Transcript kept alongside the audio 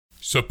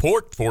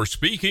Support for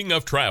Speaking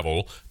of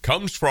Travel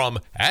comes from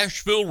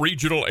Asheville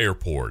Regional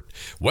Airport,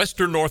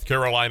 Western North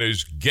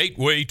Carolina's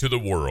gateway to the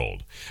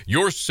world.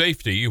 Your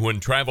safety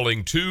when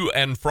traveling to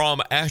and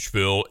from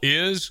Asheville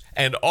is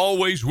and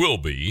always will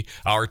be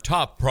our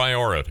top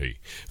priority.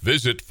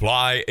 Visit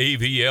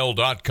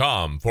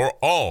flyavl.com for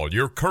all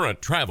your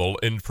current travel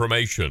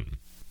information.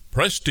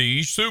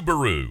 Prestige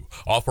Subaru,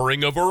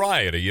 offering a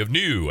variety of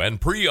new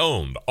and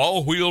pre-owned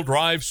all-wheel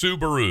drive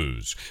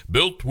Subarus,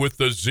 built with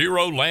the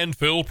zero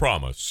landfill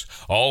promise.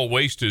 All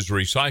waste is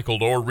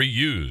recycled or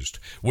reused,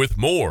 with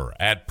more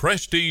at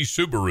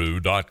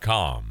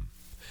prestigesubaru.com.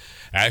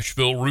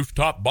 Asheville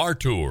Rooftop Bar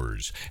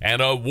Tours,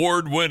 an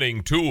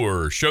award-winning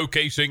tour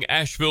showcasing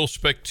Asheville's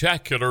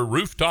spectacular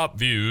rooftop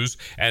views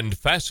and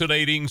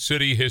fascinating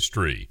city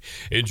history.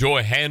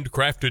 Enjoy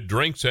handcrafted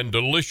drinks and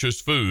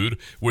delicious food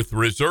with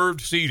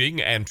reserved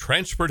seating and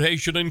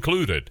transportation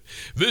included.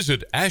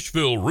 Visit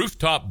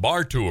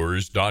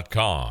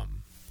AshevilleRooftopBarTours.com.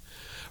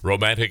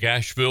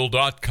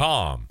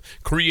 RomanticAsheville.com.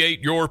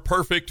 Create your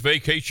perfect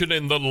vacation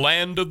in the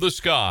land of the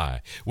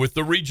sky with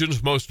the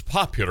region's most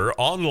popular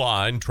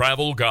online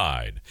travel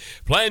guide.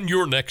 Plan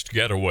your next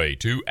getaway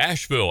to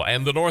Asheville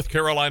and the North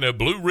Carolina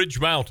Blue Ridge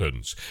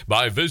Mountains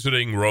by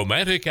visiting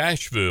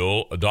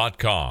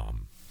RomanticAsheville.com.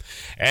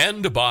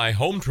 And by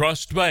Home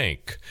Trust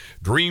Bank.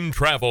 Dream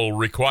travel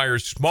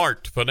requires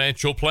smart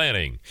financial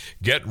planning.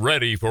 Get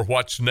ready for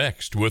what's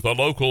next with a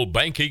local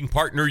banking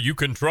partner you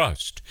can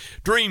trust.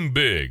 Dream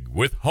big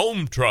with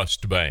Home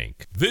Trust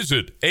Bank.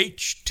 Visit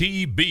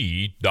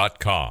htb.com.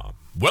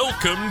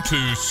 Welcome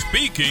to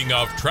Speaking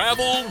of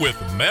Travel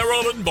with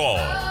Marilyn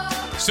Ball.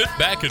 Sit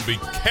back and be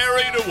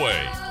carried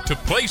away to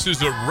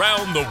places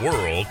around the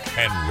world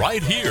and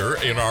right here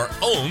in our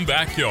own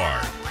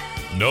backyard.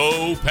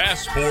 No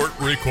passport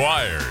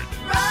required.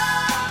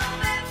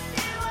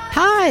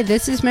 Hi,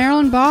 this is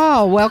Marilyn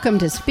Ball. Welcome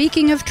to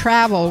Speaking of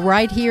Travel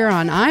right here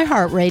on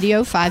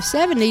iHeartRadio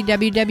 570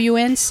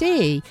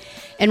 WWNC.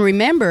 And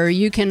remember,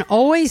 you can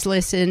always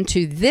listen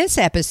to this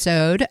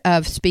episode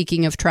of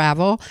Speaking of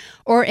Travel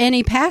or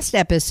any past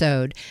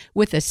episode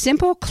with a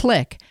simple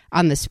click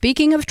on the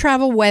Speaking of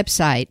Travel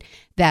website.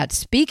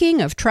 That's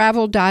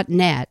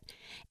speakingoftravel.net.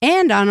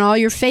 And on all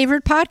your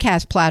favorite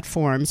podcast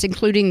platforms,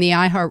 including the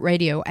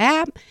iHeartRadio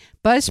app,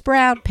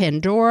 Buzzsprout,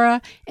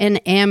 Pandora,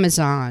 and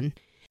Amazon.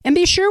 And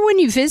be sure when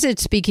you visit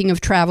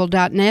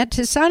speakingoftravel.net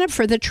to sign up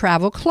for the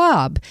Travel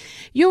Club.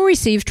 You'll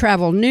receive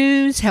travel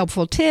news,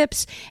 helpful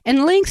tips,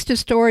 and links to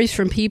stories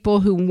from people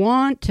who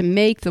want to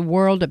make the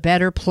world a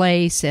better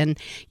place and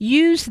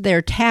use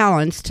their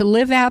talents to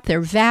live out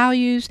their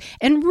values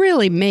and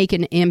really make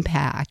an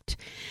impact.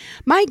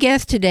 My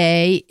guest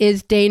today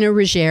is Dana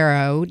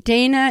Ruggiero.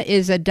 Dana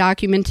is a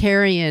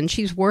documentarian.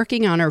 She's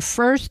working on her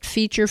first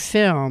feature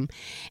film,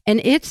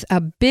 and it's a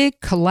big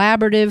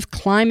collaborative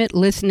climate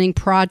listening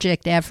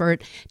project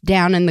effort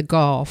down in the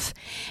Gulf.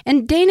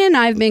 And Dana and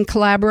I have been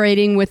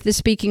collaborating with the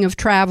Speaking of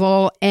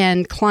Travel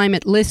and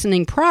Climate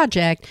Listening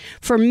Project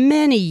for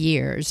many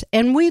years,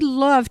 and we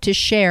love to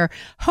share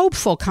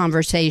hopeful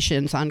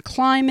conversations on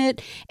climate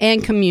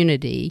and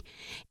community.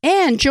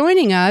 And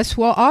joining us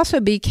will also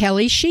be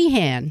Kelly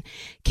Sheehan.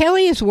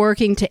 Kelly is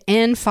working to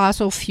end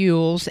fossil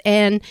fuels,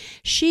 and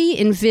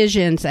she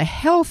envisions a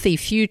healthy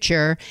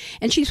future,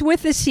 and she's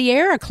with the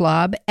Sierra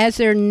Club as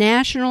their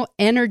National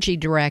Energy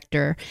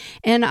Director.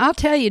 And I'll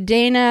tell you,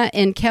 Dana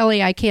and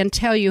Kelly, I can't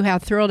tell you how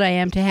thrilled I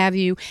am to have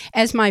you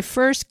as my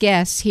first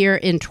guests here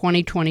in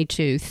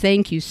 2022.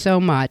 Thank you so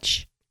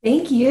much.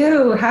 Thank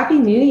you. Happy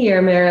New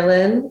Year,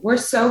 Marilyn. We're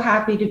so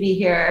happy to be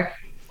here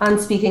on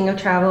Speaking of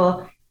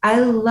Travel. I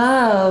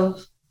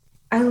love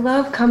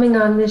coming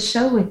on this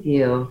show with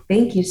you.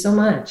 Thank you so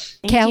much.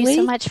 Thank you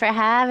so much for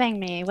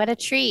having me. What a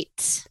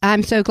treat.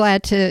 I'm so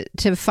glad to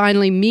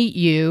finally meet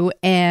you,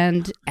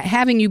 and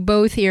having you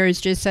both here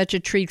is just such a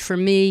treat for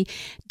me.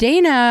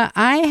 Dana,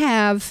 I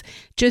have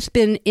just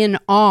been in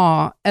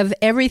awe of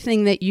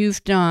everything that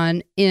you've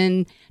done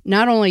in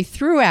not only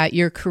throughout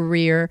your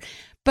career,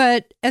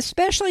 but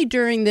especially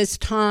during this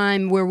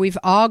time where we've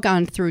all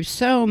gone through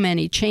so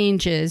many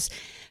changes,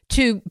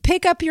 to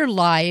pick up your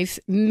life,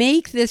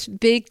 make this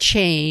big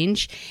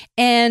change,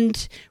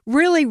 and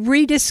really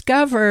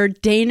rediscover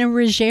Dana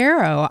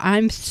Ruggiero.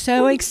 I'm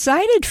so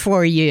excited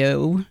for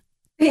you.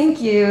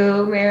 Thank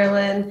you,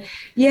 Marilyn.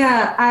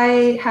 Yeah,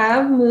 I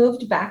have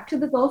moved back to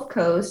the Gulf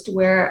Coast,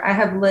 where I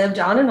have lived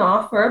on and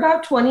off for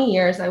about 20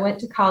 years. I went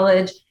to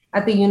college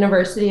at the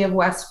University of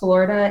West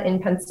Florida in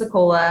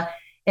Pensacola,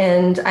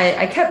 and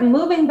I kept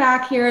moving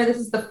back here. This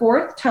is the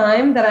fourth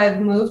time that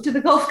I've moved to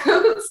the Gulf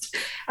Coast.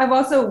 I've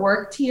also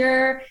worked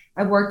here.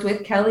 I've worked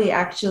with Kelly,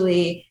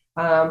 actually,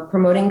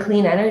 promoting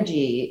clean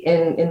energy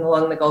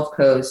along the Gulf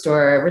Coast,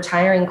 or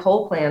retiring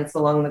coal plants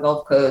along the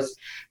Gulf Coast.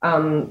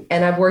 And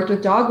I've worked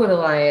with Dogwood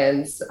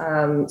Alliance,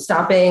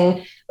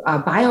 stopping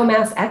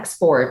biomass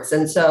exports.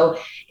 And so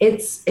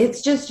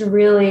it's just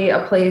really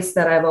a place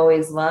that I've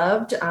always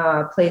loved,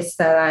 a place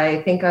that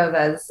I think of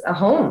as a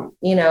home.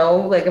 You know,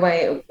 like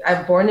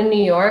I'm born in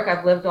New York,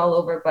 I've lived all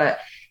over, but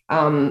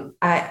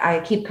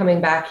I keep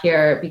coming back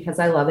here because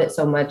I love it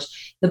so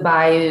much. The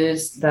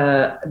bayous,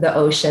 the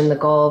ocean, the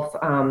Gulf.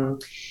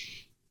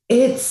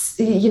 It's,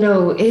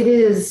 it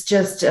is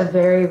just a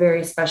very,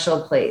 very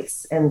special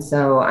place. And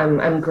so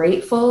I'm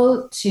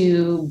grateful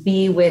to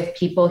be with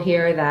people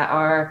here that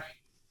are,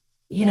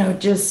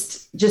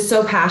 just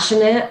so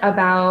passionate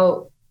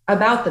about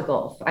the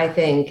Gulf, I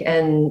think.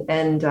 And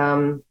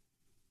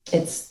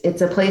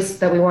it's a place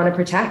that we want to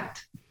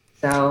protect.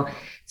 So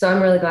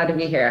I'm really glad to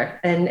be here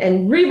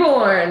and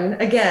reborn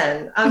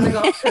again on the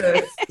Gulf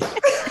Coast.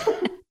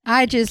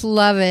 I just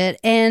love it.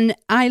 And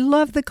I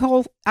love the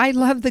Gulf. I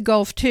love the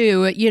Gulf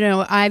too.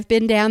 I've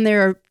been down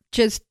there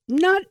just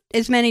not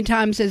as many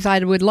times as I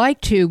would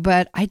like to,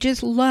 but I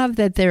just love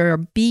that there are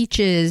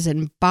beaches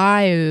and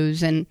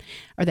bayous. And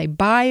are they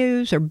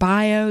bayous or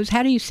bios?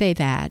 How do you say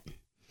that?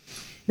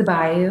 The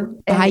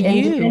bayou.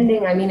 Bayou. And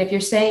depending, if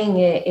you're saying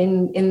it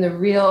in the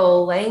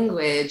real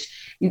language,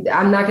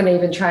 I'm not going to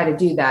even try to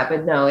do that,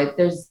 but no,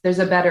 there's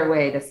a better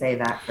way to say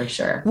that for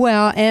sure.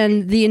 Well,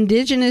 and the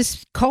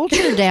indigenous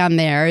culture down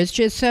there is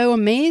just so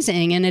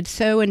amazing, and it's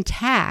so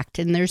intact,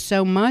 and there's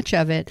so much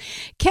of it.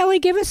 Kelly,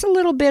 give us a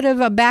little bit of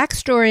a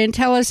backstory and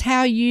tell us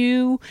how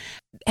you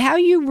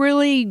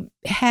really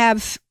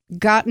have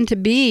gotten to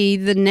be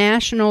the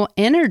National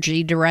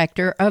Energy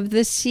Director of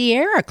the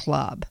Sierra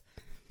Club.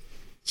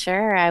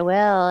 Sure, I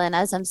will. And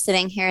as I'm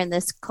sitting here in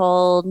this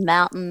cold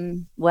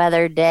mountain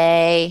weather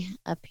day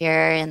up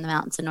here in the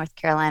mountains of North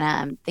Carolina,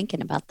 I'm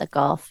thinking about the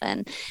Gulf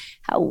and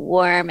how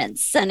warm and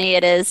sunny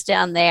it is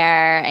down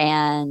there,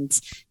 and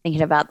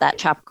thinking about that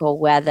tropical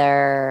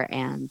weather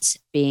and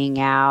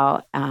being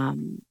out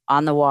on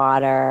the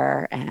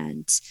water,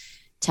 and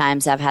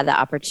times I've had the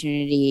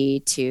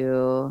opportunity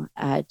to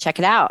check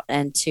it out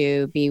and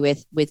to be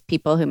with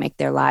people who make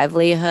their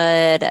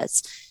livelihood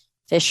as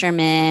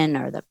fishermen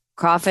or the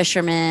craw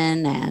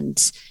fishermen,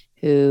 and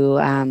who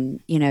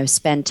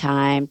spend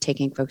time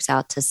taking folks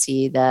out to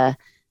see the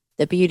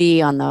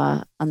beauty on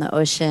the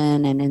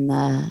ocean and in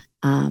the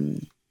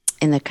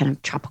kind of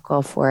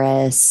tropical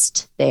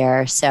forest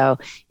there. So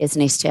it's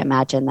nice to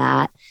imagine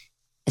that,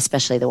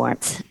 especially the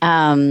warmth.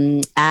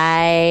 I've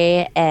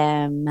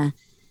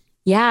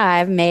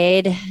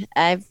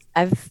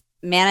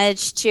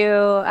managed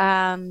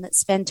to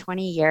spend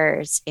 20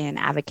 years in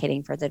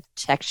advocating for the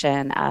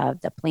protection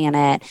of the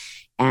planet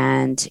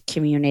and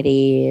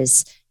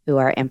communities who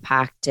are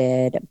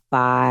impacted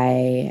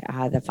by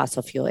the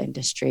fossil fuel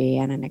industry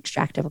and an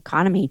extractive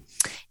economy.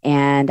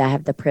 And I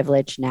have the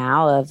privilege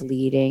now of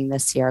leading the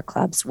Sierra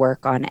Club's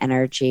work on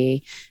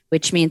energy,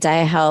 which means I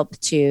help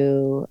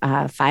to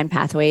find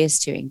pathways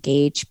to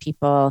engage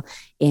people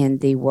in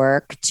the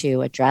work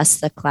to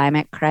address the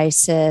climate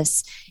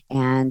crisis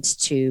and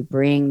to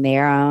bring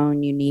their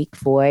own unique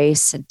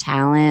voice and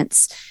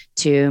talents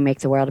to make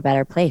the world a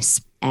better place.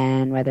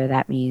 And whether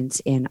that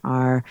means in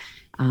our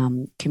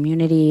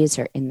communities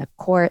or in the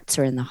courts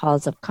or in the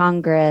halls of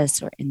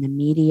Congress or in the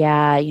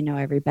media,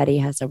 everybody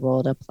has a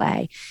role to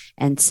play.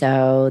 And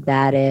so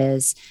that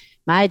is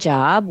my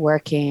job,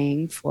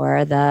 working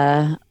for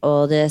the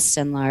oldest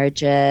and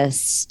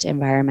largest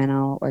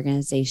environmental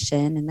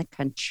organization in the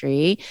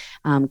country,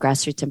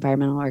 grassroots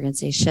environmental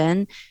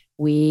organization.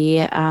 We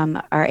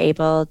are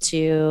able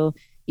to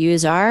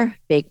use our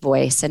big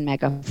voice and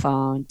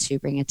megaphone to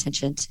bring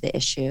attention to the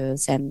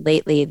issues. And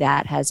lately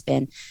that has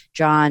been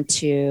drawn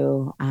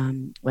to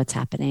what's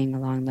happening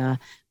along the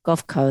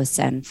Gulf Coast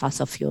and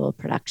fossil fuel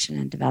production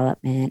and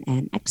development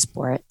and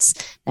exports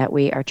that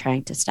we are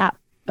trying to stop,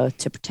 both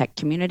to protect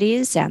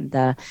communities and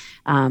the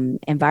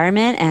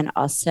environment, and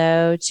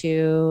also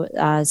to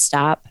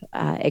stop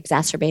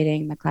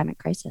exacerbating the climate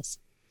crisis.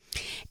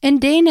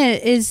 And Dana,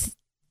 is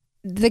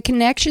the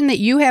connection that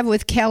you have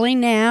with Kelly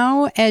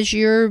now as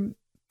you're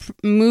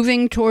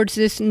moving towards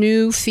this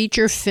new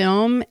feature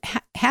film,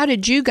 how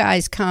did you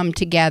guys come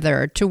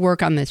together to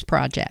work on this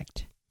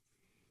project?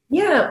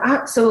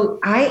 Yeah, so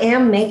I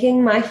am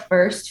making my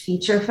first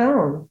feature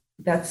film.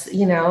 That's,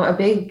 a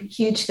big,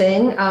 huge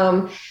thing.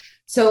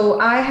 So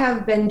I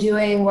have been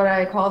doing what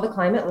I call the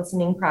Climate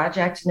Listening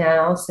Project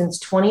now since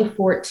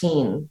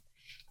 2014.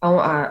 Oh,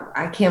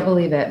 I can't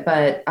believe it.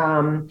 But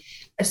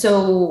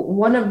so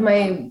one of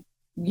my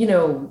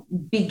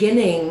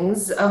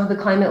beginnings of the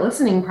Climate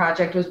Listening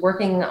Project was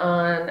working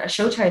on a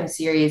Showtime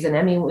series, an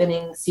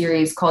Emmy-winning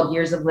series called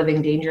Years of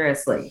Living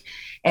Dangerously.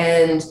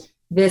 And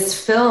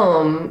this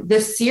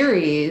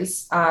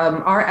series,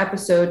 our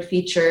episode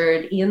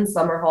featured Ian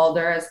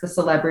Somerhalder as the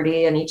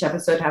celebrity, and each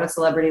episode had a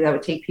celebrity that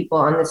would take people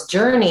on this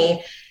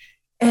journey.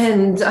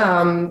 And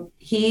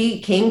he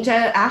came to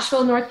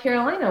Asheville, North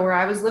Carolina, where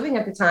I was living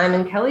at the time,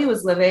 and Kelly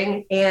was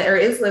living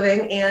is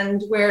living,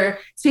 and where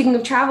Speaking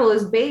of Travel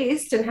is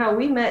based, and how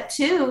we met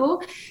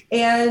too.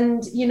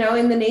 And,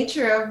 in the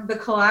nature of the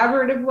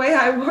collaborative way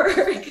I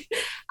work,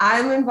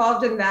 I'm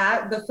involved in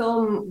that. The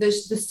film, the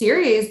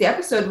series, the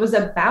episode was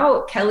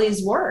about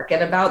Kelly's work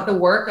and about the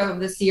work of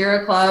the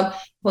Sierra Club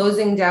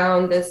closing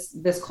down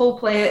this coal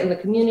plant in the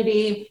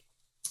community.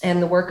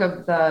 and the work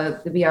of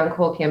the Beyond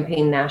Coal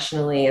campaign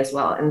nationally as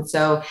well. And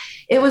so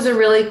it was a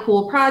really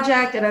cool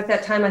project. And at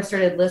that time, I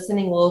started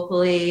listening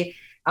locally,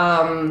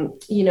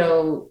 you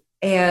know,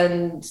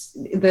 and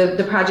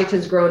the project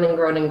has grown and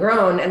grown and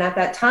grown. And at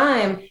that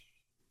time,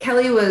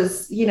 Kelly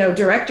was, you know,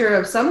 director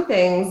of some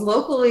things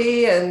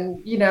locally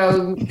and, you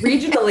know,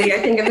 regionally, I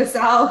think in the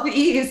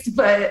Southeast,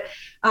 but,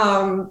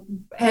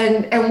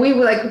 and we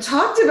were like,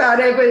 talked about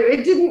it, but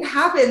it didn't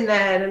happen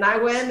then. And I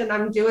went and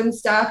I'm doing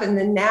stuff. And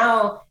then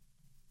now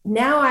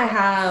I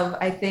have,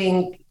 I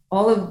think,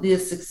 all of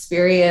this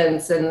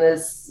experience and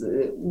this,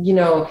 you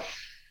know,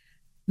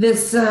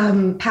 this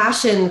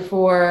passion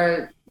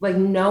for like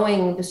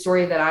knowing the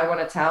story that I want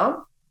to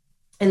tell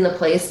in the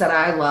place that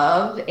I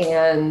love.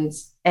 And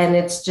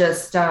it's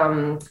just,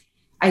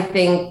 I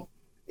think,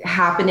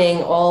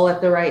 happening all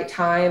at the right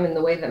time in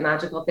the way that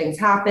magical things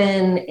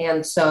happen.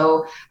 And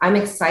so I'm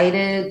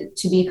excited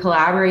to be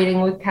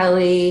collaborating with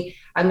Kelly.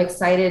 I'm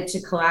excited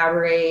to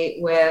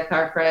collaborate with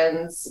our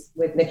friends,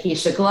 with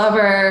Nikisha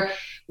Glover,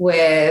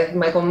 with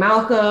Michael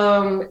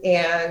Malcolm,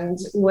 and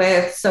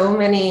with so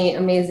many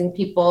amazing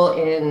people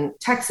in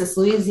Texas,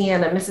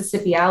 Louisiana,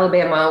 Mississippi,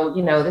 Alabama.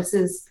 You know, this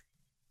is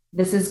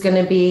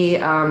going to be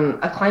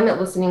a climate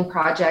listening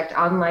project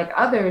unlike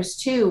others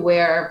too,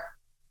 where,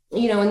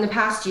 you know, in the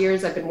past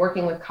years, I've been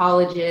working with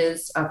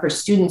colleges for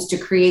students to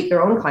create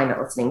their own climate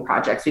listening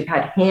projects. We've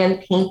had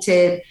hand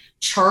painted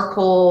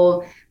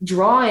charcoal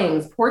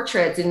drawings,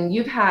 portraits, and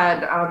you've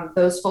had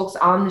those folks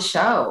on the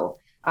show.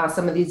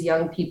 Some of these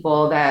young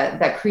people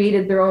that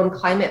created their own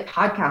climate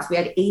podcasts. We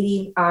had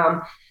 80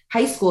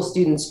 high school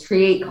students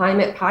create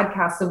climate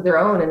podcasts of their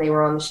own, and they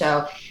were on the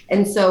show.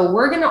 And so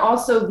we're going to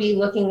also be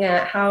looking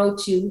at how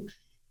to,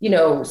 you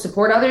know,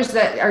 support others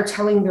that are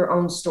telling their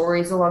own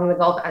stories along the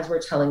Gulf as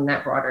we're telling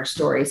that broader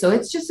story. So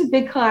it's just a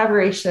big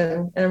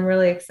collaboration, and I'm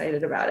really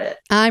excited about it.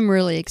 I'm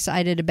really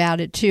excited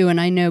about it too,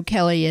 and I know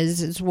Kelly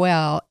is as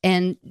well.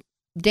 And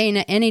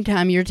Dana,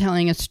 anytime you're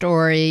telling a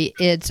story,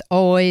 it's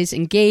always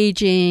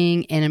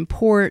engaging and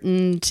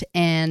important,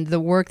 and the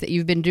work that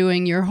you've been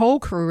doing your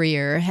whole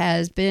career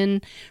has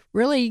been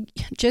really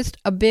just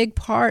a big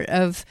part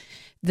of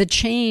the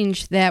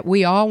change that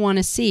we all want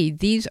to see.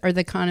 These are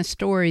the kind of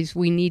stories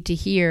we need to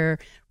hear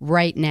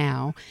right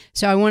now.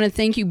 So I want to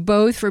thank you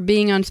both for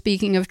being on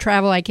Speaking of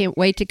Travel. I can't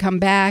wait to come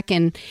back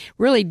and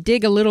really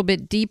dig a little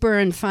bit deeper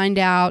and find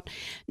out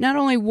not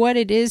only what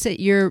it is that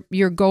your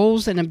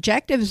goals and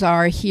objectives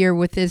are here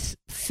with this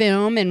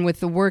film and with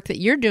the work that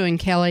you're doing,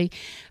 Kelly,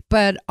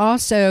 but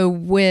also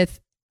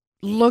with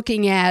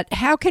looking at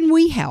how can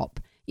we help?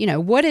 You know,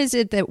 what is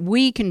it that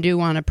we can do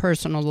on a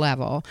personal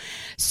level?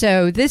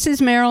 So this is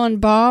Marilyn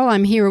Ball.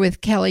 I'm here with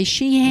Kelly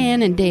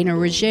Sheehan and Dana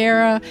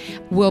Ruggiero.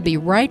 We'll be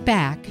right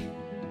back.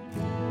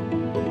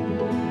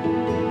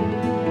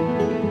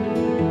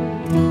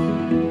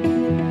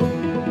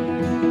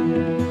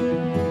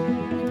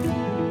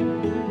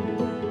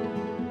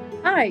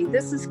 Hi,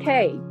 this is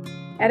Kay.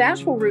 At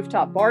Asheville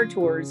Rooftop Bar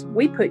Tours,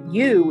 we put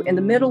you in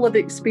the middle of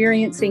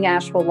experiencing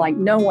Asheville like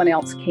no one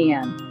else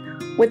can.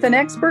 With an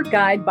expert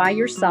guide by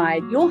your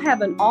side, you'll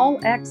have an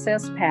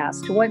all-access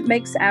pass to what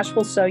makes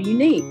Asheville so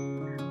unique.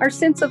 Our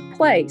sense of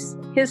place,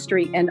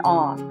 history, and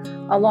awe,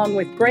 along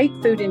with great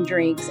food and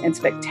drinks and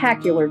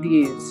spectacular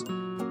views.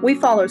 We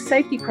follow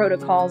safety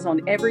protocols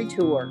on every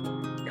tour.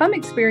 Come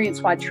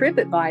experience why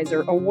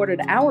TripAdvisor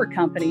awarded our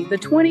company the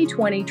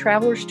 2020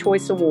 Traveler's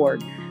Choice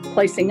Award,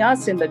 placing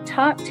us in the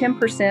top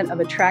 10% of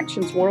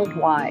attractions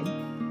worldwide.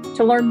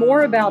 To learn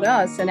more about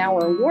us and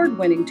our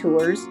award-winning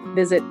tours,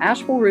 visit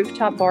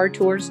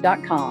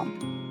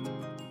AshevilleRooftopBarTours.com.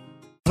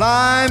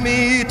 Fly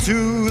me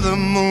to the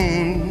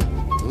moon,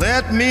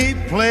 let me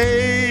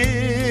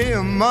play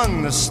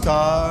among the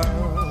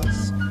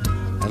stars,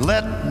 and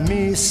let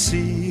me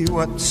see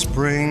what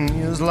spring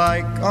is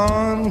like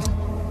on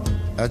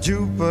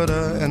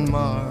Jupiter and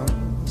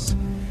Mars.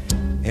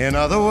 In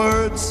other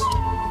words...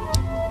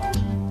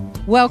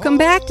 Welcome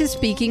back to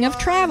Speaking of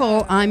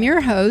Travel. I'm your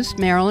host,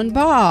 Marilyn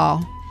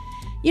Ball.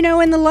 You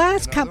know, in the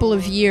last couple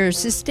of years,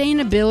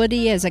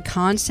 sustainability as a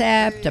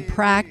concept, a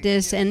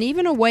practice, and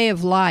even a way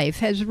of life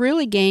has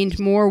really gained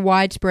more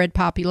widespread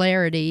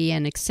popularity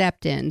and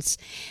acceptance.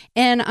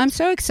 And I'm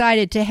so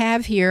excited to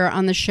have here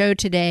on the show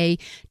today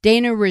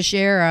Dana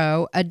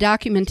Ruggiero, a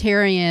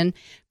documentarian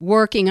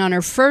working on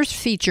her first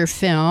feature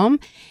film,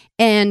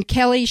 and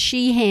Kelly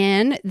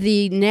Sheehan,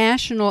 the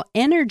National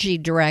Energy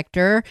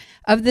Director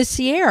of the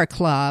Sierra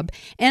Club.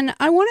 And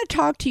I want to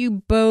talk to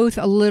you both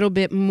a little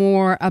bit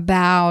more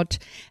about,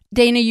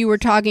 Dana, you were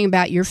talking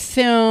about your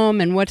film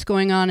and what's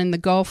going on in the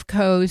Gulf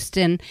Coast.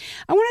 And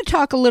I want to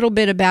talk a little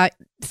bit about,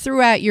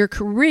 throughout your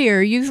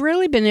career, you've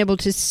really been able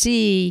to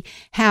see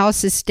how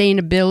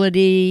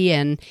sustainability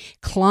and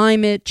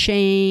climate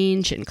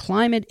change and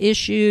climate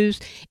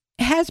issues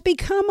has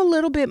become a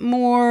little bit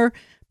more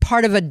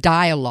part of a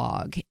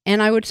dialogue.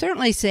 And I would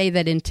certainly say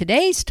that in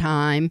today's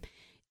time,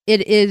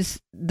 it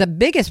is the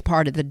biggest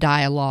part of the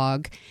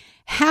dialogue.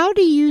 How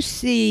do you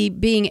see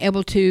being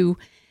able to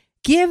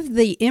give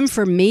the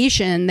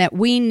information that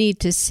we need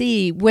to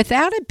see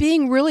without it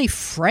being really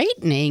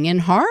frightening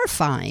and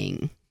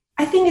horrifying?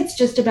 I think it's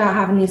just about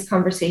having these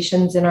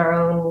conversations in our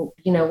own,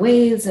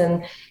 ways,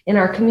 and in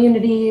our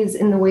communities,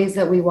 in the ways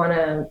that we want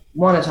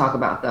to talk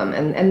about them.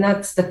 And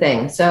that's the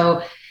thing.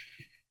 So,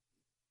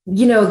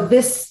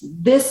 this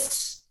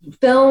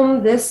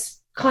film, this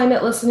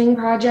climate listening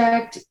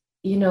project,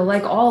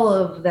 like all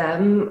of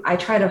them, I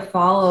try to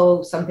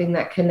follow something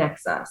that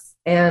connects us.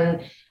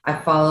 And I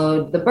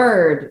followed the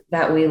bird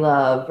that we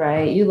love,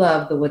 right? You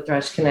love the wood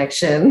thrush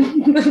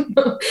connection.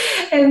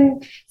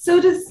 And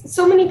so does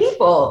so many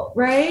people,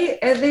 right?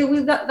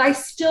 And I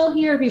still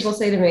hear people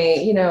say to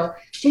me,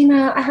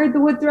 Dana, I heard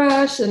the wood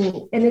thrush.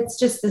 And it's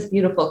just this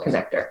beautiful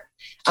connector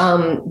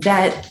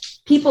that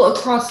people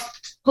across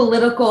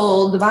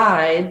political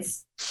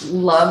divides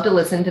love to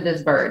listen to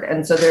this bird.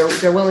 And so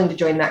they're willing to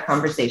join that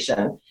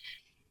conversation.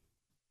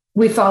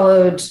 We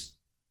followed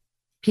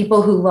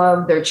people who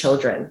love their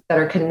children, that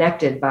are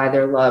connected by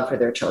their love for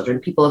their children,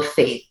 people of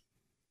faith,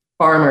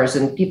 farmers,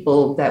 and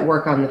people that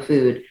work on the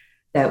food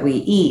that we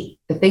eat,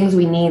 the things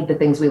we need, the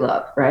things we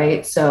love,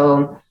 right?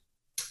 So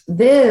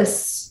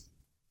this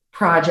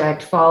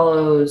project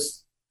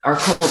follows our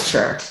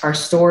culture, our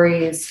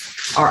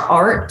stories, our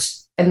art,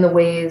 and the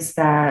ways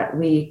that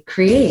we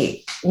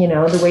create,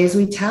 the ways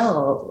we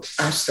tell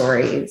our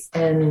stories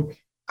and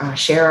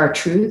share our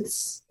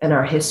truths and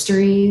our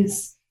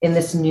histories in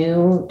this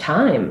new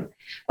time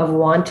of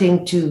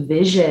wanting to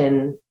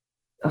vision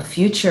a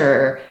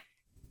future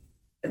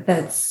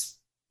that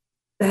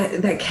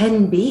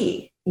can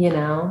be,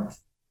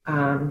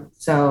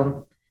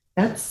 so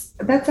that's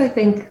I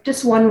think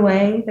just one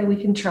way that we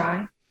can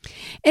try.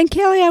 And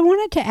Kelly, I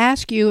wanted to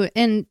ask you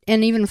and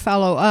even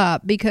follow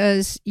up,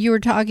 because you were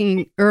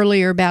talking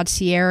earlier about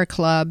Sierra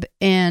Club,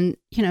 and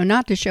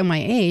not to show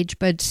my age,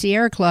 but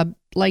Sierra Club,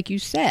 like you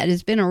said,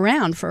 has been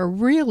around for a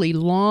really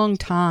long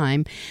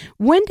time.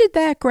 When did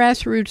that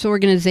grassroots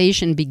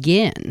organization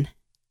begin?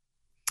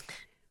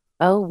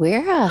 Oh, we're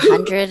a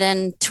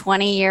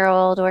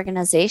 120-year-old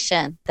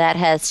organization that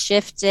has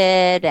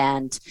shifted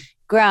and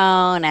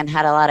grown and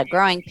had a lot of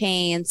growing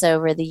pains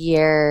over the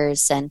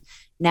years, and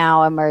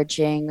now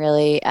emerging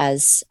really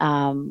as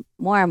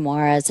more and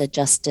more as a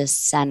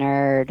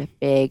justice-centered,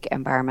 big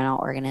environmental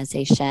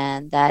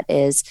organization that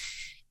is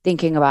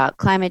thinking about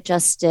climate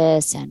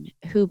justice and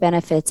who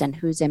benefits and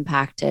who's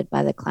impacted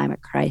by the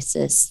climate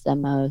crisis the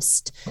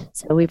most.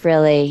 So we've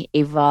really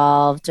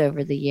evolved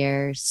over the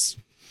years.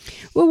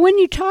 Well, when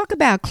you talk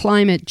about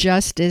climate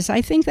justice,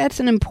 I think that's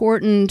an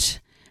important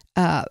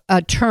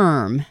a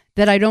term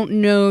that I don't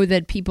know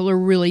that people are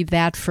really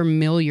that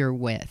familiar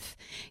with.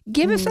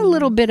 Give us a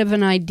little bit of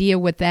an idea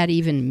what that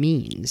even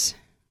means.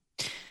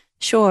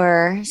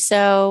 Sure.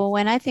 So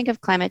when I think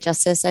of climate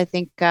justice, I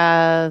think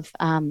of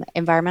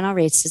environmental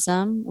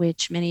racism,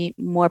 which many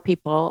more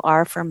people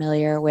are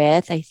familiar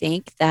with. I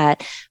think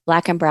that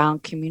Black and Brown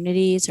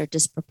communities are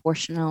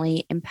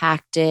disproportionately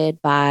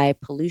impacted by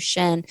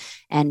pollution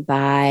and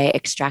by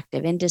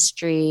extractive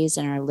industries,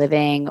 and are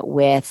living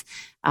with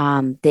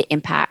the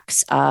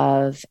impacts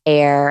of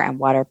air and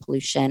water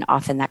pollution.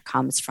 Often that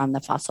comes from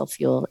the fossil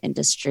fuel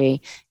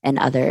industry and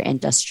other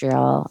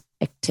industrial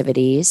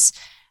activities.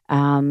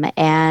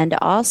 And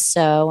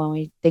also when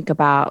we think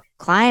about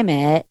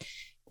climate,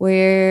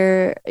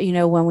 when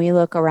we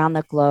look around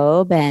the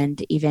globe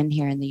and even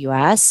here in the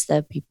US,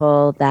 the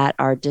people that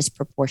are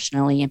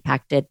disproportionately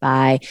impacted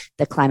by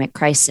the climate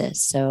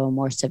crisis, so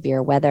more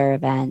severe weather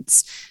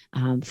events,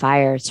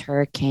 fires,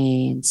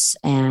 hurricanes,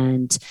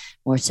 and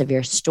more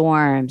severe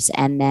storms,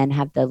 and then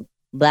have the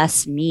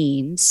less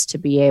means to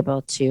be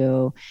able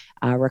to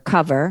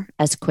recover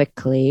as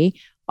quickly,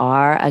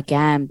 are,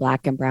 again,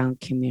 Black and Brown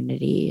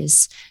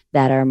communities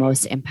that are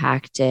most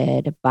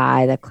impacted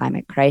by the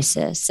climate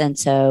crisis. And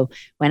so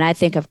when I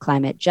think of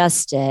climate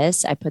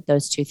justice, I put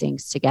those two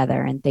things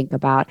together and think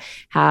about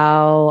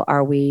how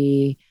are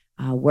we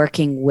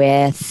working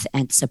with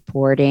and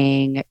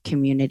supporting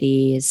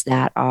communities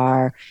that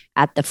are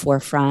at the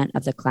forefront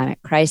of the climate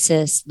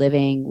crisis,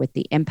 living with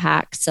the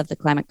impacts of the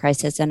climate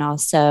crisis, and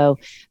also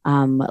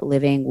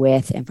living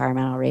with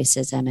environmental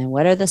racism. And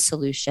what are the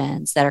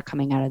solutions that are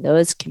coming out of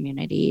those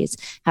communities?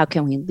 How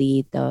can we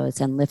lead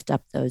those and lift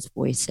up those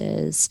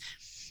voices?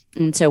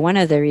 And so one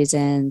of the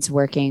reasons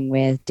working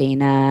with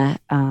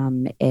Dana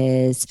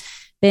has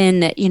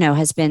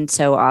been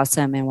so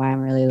awesome, and why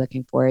I'm really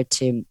looking forward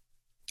to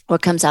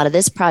what comes out of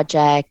this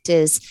project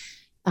is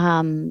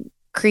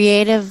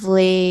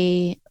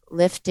creatively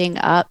lifting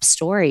up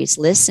stories,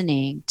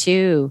 listening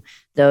to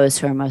those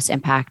who are most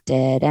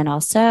impacted, and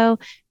also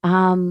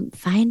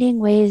finding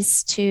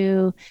ways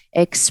to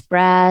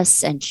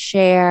express and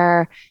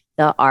share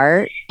the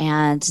art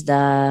and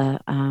the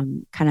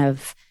kind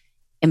of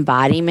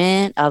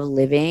embodiment of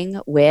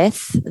living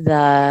with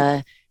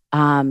the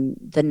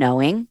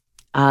knowing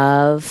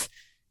of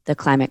the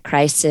climate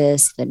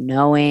crisis, the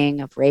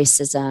knowing of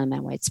racism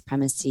and white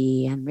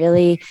supremacy, and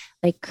really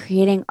like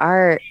creating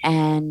art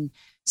and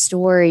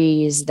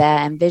stories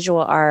and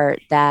visual art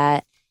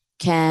that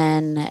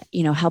can,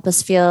 help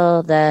us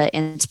feel the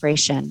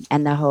inspiration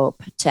and the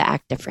hope to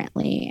act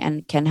differently,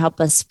 and can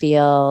help us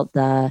feel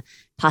the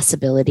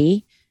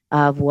possibility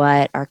of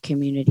what our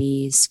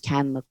communities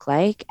can look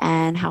like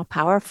and how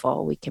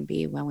powerful we can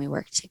be when we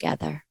work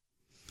together.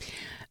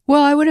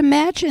 Well, I would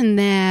imagine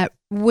that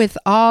with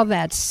all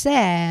that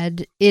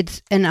said,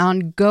 it's an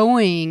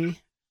ongoing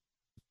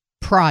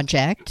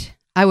project,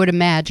 I would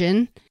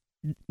imagine,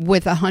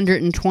 with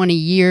 120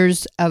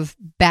 years of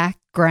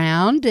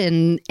background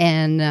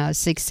and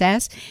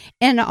success.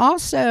 And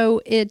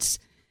also, it's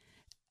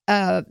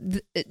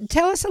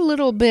tell us a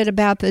little bit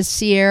about the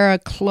Sierra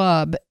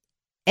Club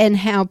and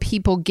how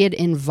people get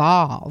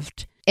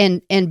involved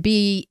and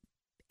be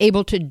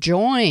able to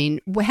join.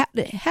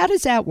 How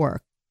does that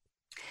work?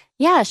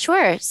 Yeah,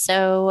 sure.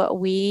 So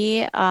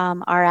we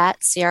are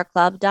at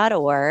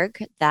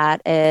sierraclub.org.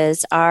 That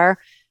is a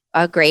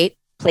great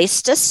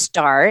place to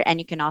start. And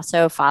you can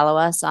also follow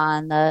us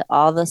on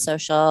all the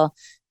social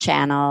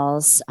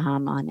channels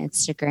on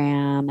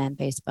Instagram and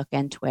Facebook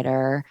and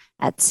Twitter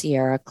at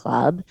Sierra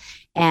Club.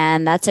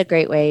 And that's a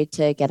great way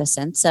to get a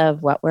sense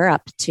of what we're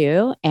up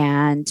to.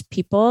 And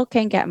people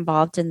can get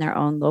involved in their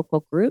own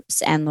local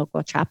groups and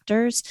local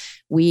chapters.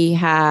 We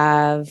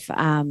have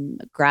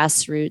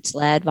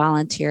grassroots-led,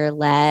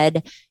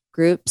 volunteer-led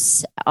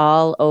groups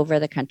all over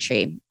the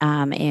country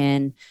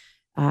in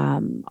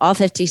all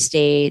 50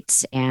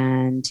 states,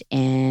 and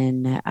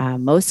in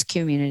most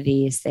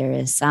communities, there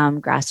is some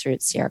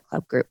grassroots Sierra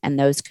Club group. And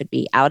those could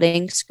be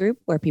outings group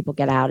where people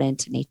get out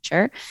into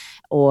nature,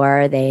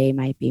 or they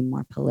might be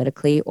more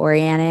politically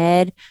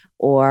oriented,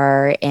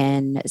 or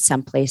in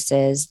some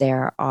places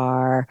there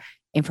are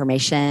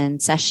information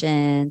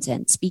sessions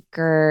and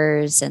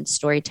speakers and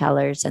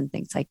storytellers and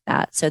things like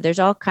that. So there's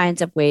all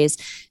kinds of ways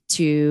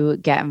to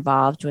get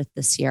involved with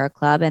the Sierra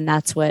Club, and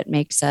that's what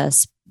makes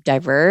us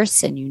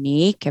diverse and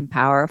unique and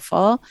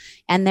powerful.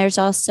 And there's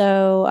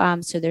also,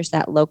 so there's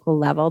that local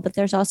level, but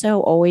there's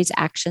also always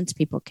actions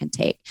people can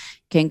take.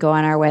 You can go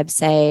on our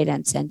website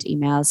and send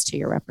emails to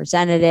your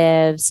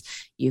representatives.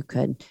 You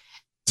could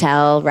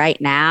tell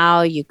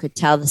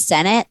the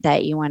Senate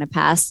that you want to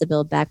pass the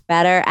Build Back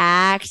Better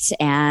Act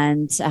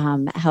and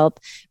help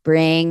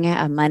bring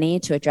money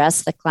to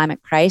address the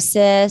climate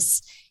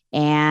crisis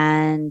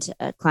and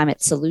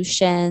climate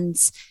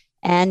solutions.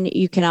 And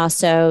you can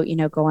also,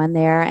 go in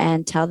there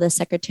and tell the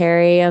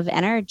Secretary of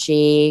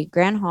Energy,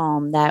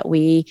 Granholm, that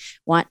we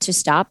want to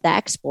stop the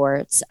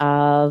exports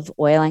of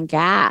oil and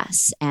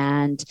gas.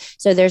 And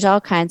so there's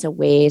all kinds of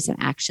ways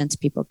and actions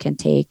people can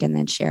take, and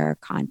then share our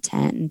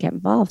content and get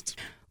involved.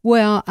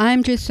 Well,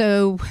 I'm just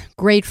so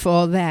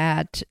grateful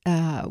that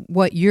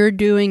what you're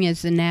doing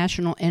as the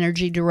National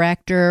Energy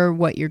Director,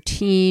 what your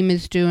team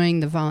is doing,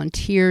 the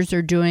volunteers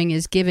are doing,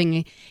 is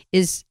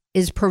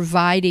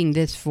providing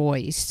this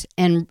voice,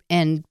 and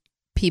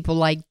people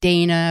like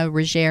Dana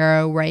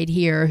Ruggiero right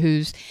here,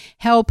 who's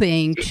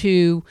helping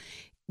to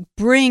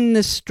bring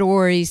the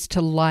stories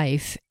to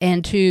life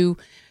and to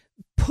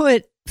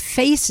put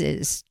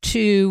faces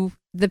to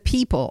the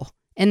people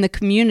and the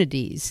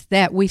communities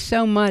that we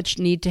so much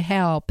need to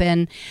help.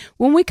 And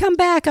when we come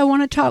back, I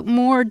want to talk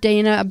more,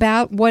 Dana,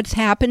 about what's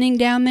happening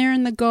down there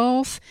in the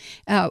Gulf,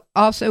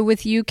 also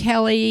with you,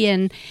 Kelly,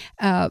 and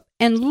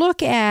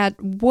look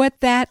at what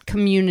that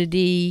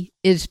community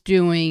is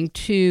doing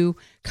to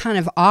kind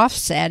of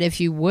offset,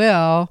 if you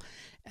will,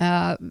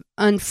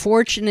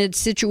 unfortunate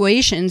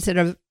situations that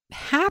have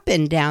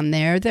happened down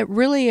there that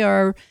really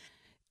are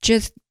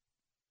just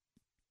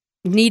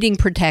needing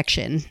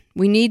protection.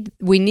 We need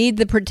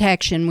the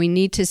protection. We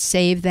need to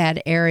save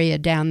that area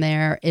down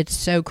there. It's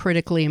so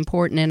critically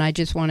important. And I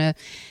just want to,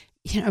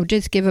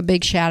 just give a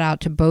big shout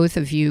out to both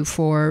of you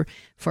for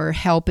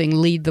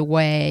helping lead the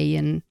way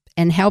and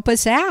help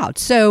us out.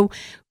 So,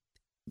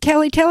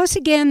 Kelly, tell us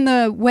again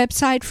the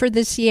website for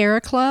the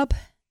Sierra Club.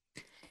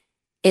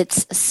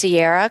 It's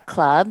Sierra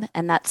Club,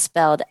 and that's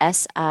spelled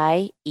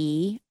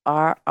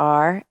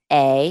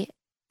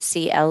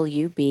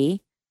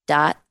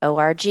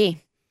SIERRACLUB.org.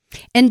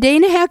 And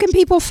Dana, how can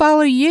people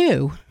follow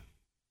you?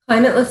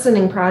 Climate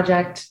Listening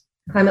Project,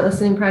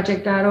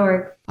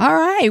 climatelisteningproject.org. All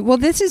right. Well,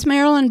 this is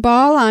Marilyn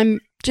Ball.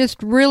 I'm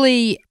just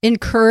really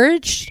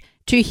encouraged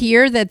to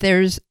hear that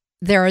there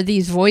are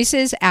these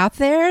voices out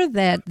there,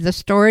 that the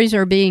stories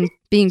are being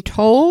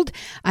told.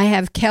 I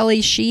have Kelly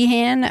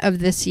Sheehan of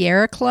the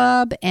Sierra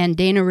Club and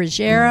Dana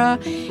Ruggiero,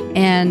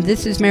 and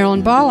this is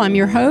Marilyn Ball. I'm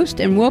your host,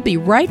 and we'll be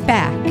right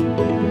back.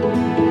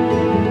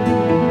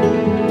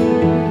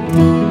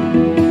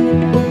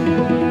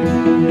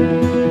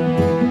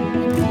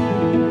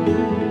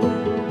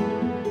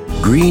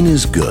 Green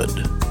is good.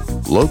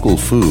 Local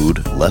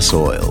food, less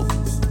oil.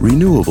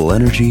 Renewable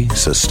energy,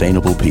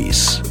 sustainable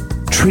peace.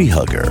 Tree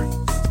hugger.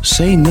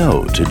 Say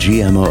no to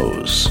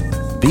GMOs.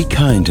 Be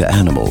kind to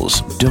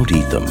animals, don't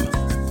eat them.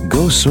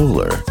 Go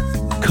solar.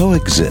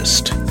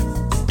 Coexist.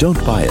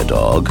 Don't buy a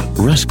dog,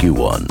 rescue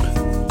one.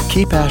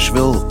 Keep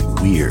Asheville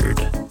weird.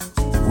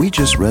 We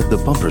just read the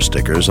bumper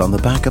stickers on the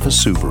back of a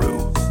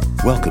Subaru.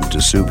 Welcome to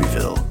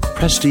Subieville.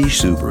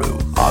 Prestige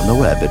Subaru. On the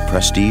web at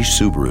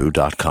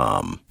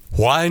prestigesubaru.com.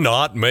 Why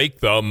not make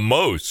the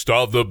most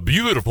of the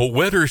beautiful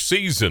winter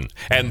season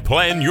and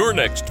plan your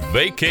next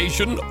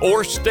vacation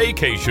or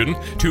staycation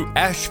to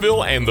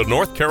Asheville and the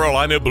North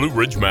Carolina Blue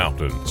Ridge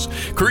Mountains?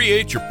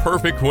 Create your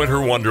perfect winter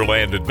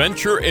wonderland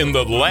adventure in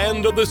the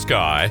land of the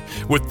sky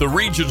with the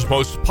region's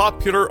most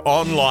popular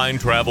online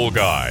travel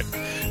guide.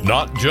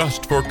 Not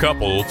just for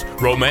couples,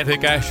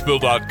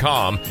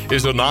 RomanticAsheville.com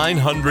is a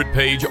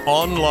 900-page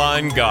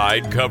online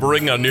guide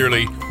covering a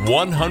nearly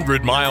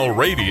 100-mile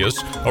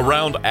radius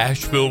around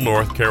Asheville,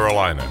 North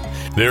Carolina.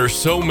 There are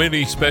so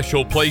many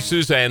special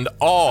places and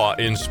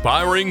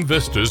awe-inspiring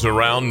vistas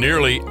around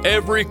nearly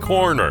every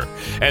corner,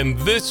 and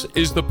this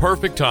is the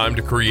perfect time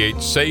to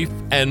create safe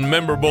and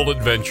memorable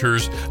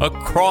adventures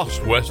across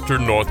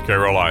Western North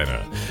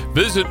Carolina.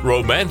 Visit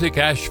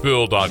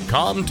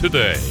RomanticAsheville.com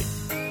today.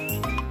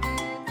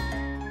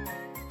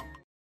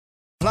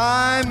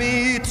 Fly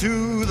me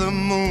to the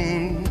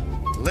moon,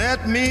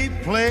 let me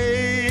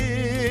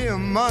play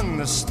among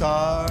the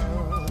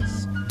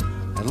stars,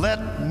 and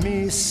let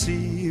me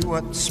see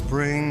what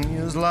spring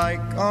is like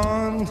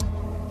on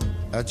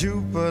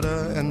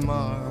Jupiter and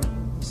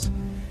Mars.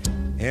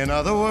 In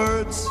other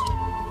words...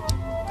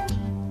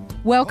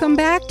 Welcome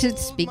back to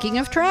Speaking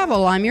of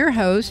Travel. I'm your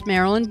host,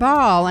 Marilyn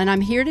Ball, and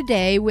I'm here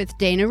today with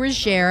Dana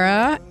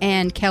Ruggiero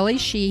and Kelly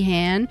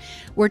Sheehan.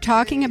 We're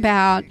talking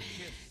about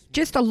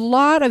just a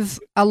lot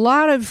of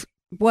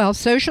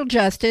social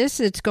justice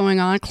that's going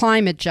on,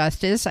 climate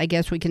justice, I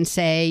guess we can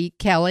say,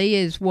 Kelly,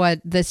 is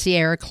what the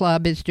Sierra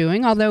Club is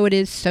doing, although it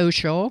is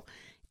social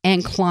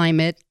and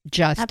climate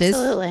justice.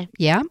 Absolutely.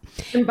 Yeah.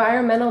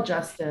 Environmental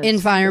justice.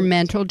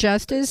 Environmental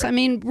justice. I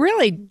mean,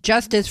 really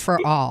justice for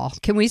all.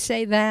 Can we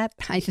say that?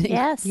 I think.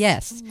 Yes.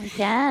 Yes. We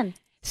can.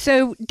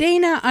 So,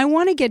 Dana, I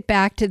want to get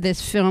back to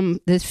this film,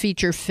 this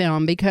feature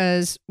film,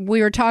 because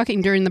we were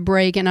talking during the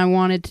break, and I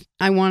wanted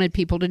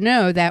people to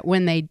know that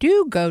when they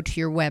do go to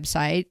your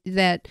website,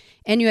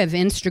 and you have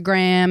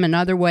Instagram and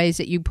other ways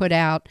that you put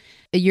out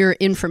your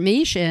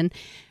information,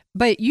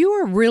 but you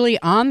are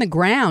really on the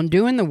ground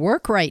doing the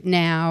work right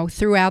now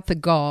throughout the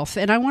Gulf.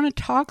 And I want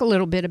to talk a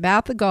little bit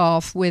about the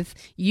Gulf with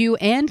you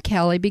and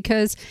Kelly,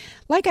 because,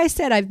 like I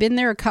said, I've been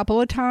there a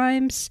couple of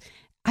times.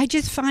 I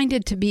just find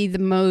it to be the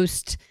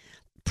most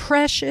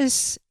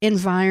precious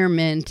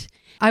environment.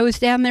 I was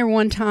down there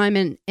one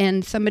time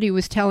and somebody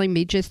was telling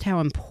me just how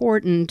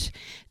important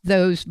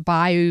those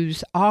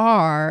bayous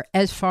are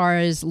as far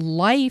as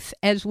life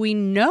as we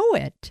know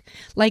it.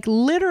 Like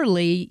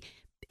literally,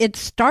 it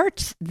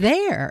starts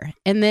there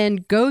and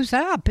then goes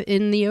up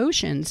in the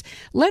oceans.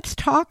 Let's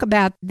talk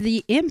about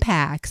the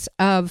impacts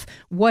of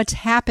what's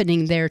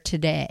happening there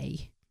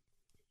today.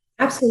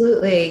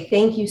 Absolutely.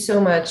 Thank you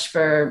so much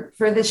for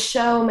this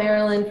show,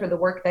 Marilyn, for the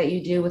work that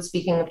you do with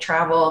Speaking of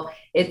Travel.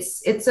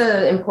 It's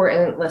an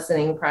important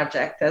listening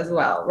project as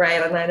well,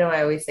 right? And I know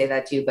I always say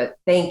that too, but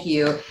thank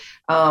you.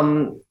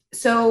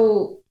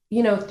 So,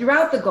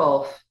 throughout the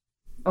Gulf,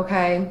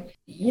 okay,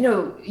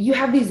 you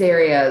have these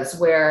areas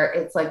where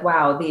it's like,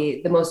 wow,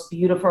 the most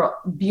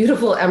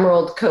beautiful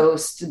emerald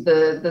coast,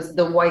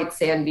 the white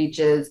sand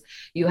beaches.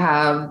 You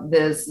have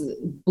this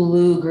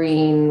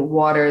blue-green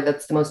water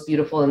that's the most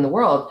beautiful in the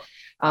world.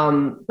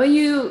 But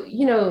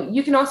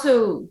you can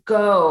also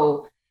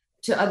go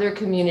to other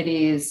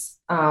communities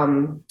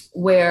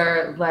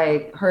where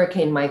like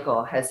Hurricane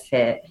Michael has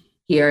hit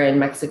here in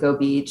Mexico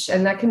Beach,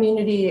 and that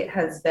community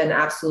has been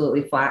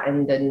absolutely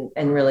flattened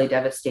and really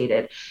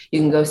devastated.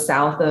 You can go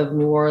south of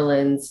New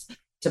Orleans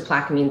to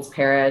Plaquemines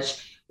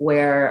Parish,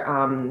 where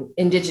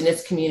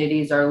indigenous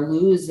communities are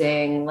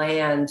losing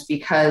land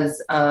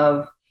because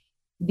of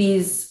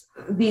these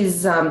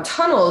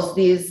tunnels,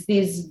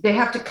 they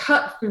have to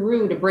cut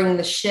through to bring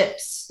the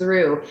ships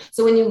through.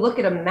 So when you look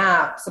at a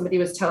map, somebody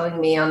was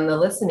telling me on the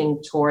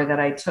listening tour that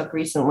I took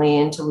recently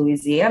into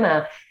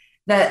Louisiana,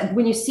 that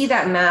when you see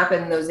that map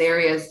and those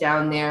areas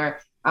down there,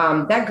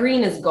 that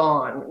green is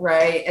gone,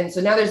 right? And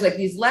so now there's like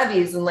these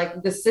levees and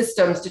like the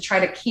systems to try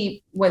to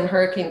keep, when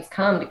hurricanes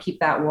come, to keep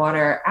that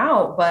water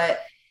out.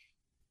 But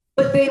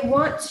they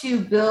want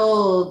to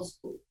build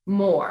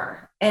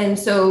more. And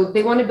so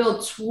they want to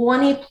build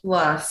 20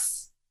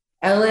 plus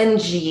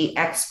LNG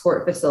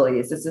export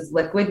facilities. This is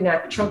liquid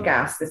natural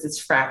gas. This is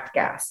fracked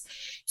gas.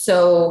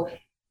 So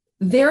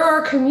there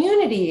are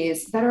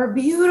communities that are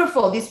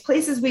beautiful. These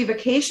places we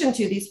vacation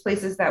to, these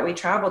places that we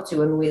travel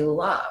to and we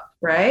love,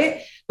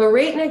 right? But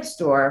right next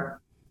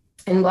door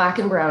in Black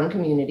and brown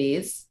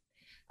communities,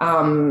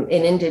 in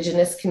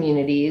indigenous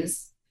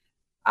communities,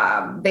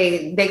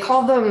 they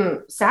call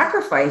them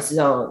sacrifice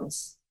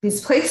zones.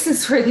 These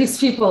places where these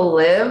people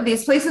live,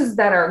 these places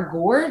that are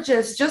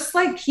gorgeous, just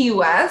like Key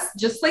West,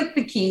 just like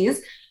the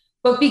Keys,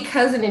 but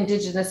because an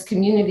indigenous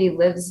community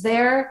lives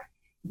there,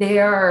 they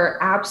are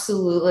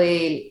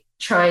absolutely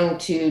trying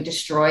to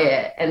destroy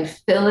it and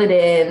fill it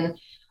in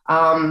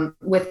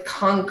with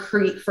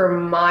concrete for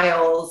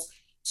miles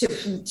to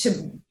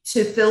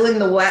fill in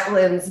the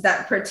wetlands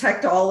that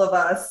protect all of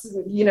us,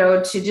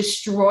 to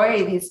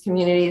destroy these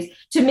communities,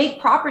 to make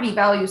property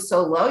values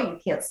so low you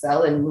can't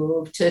sell and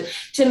move, to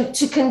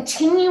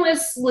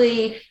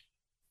continuously,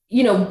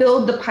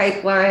 build the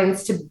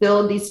pipelines, to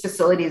build these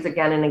facilities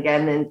again and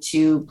again, and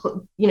to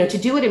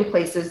do it in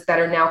places that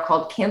are now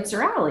called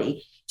Cancer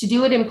Alley, to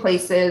do it in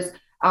places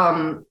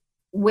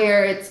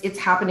where it's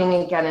happening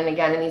again and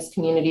again. And these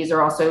communities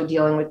are also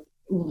dealing with,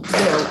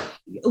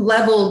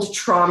 leveled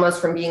traumas,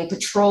 from being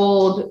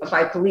patrolled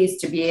by police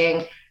to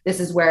being, this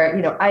is where,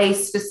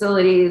 ICE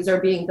facilities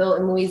are being built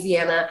in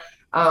Louisiana.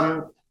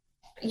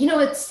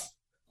 It's,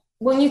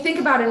 when you think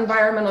about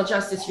environmental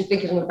justice, you're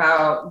thinking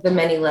about the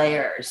many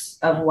layers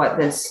of what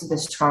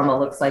this trauma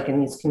looks like in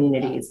these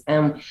communities,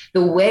 and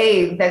the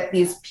way that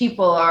these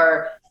people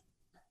are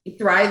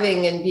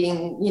thriving and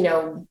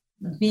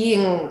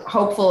being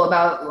hopeful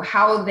about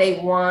how they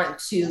want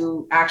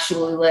to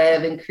actually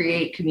live and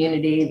create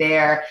community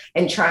there,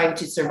 and trying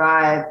to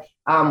survive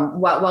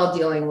while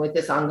dealing with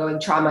this ongoing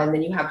trauma. And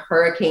then you have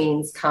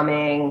hurricanes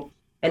coming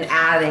and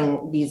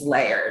adding these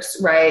layers,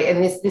 right?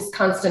 And this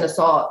constant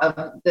assault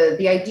of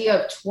the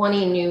idea of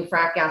 20 new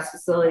frac gas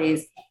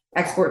facilities,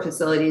 export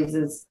facilities,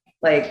 is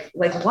like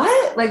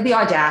what? Like the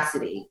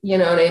audacity, you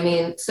know what I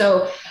mean?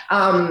 So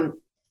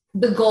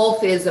the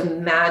Gulf is a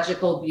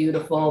magical,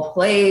 beautiful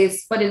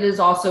place, but it is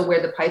also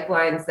where the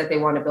pipelines that they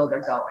want to build are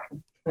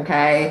going.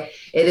 Okay.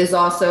 It is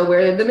also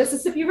where the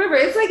Mississippi River,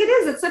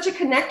 it's such a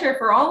connector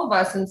for all of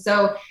us. And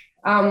so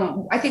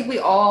I think we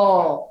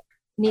all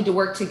need to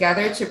work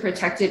together to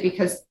protect it,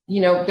 because,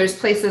 there's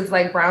places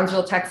like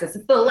Brownsville, Texas.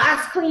 It's the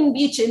last clean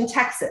beach in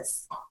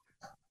Texas.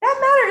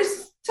 That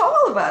matters to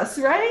all of us,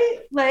 right?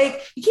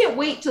 Like, you can't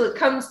wait till it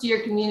comes to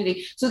your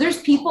community. So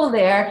there's people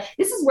there.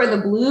 This is where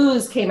the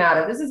blues came out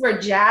of. This is where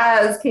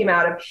jazz came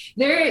out of.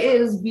 There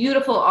is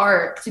beautiful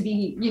art to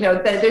be,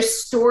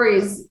 there's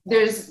stories.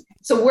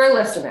 So we're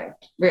listening,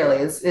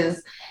 really,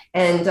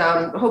 and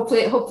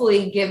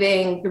hopefully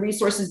giving the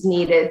resources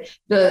needed,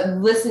 the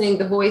listening,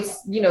 the voice,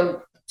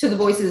 to the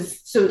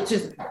voices, so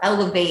to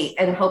elevate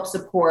and help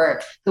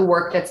support the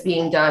work that's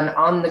being done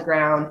on the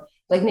ground.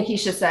 Like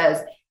Nikisha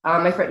says,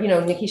 my friend,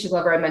 Nikisha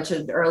Glover, I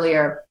mentioned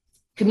earlier,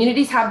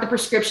 communities have the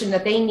prescription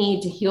that they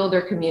need to heal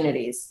their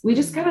communities. We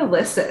just gotta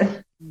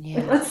listen.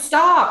 Yeah. Let's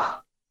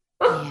stop.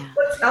 Yeah.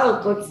 Let's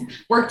help. Let's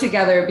work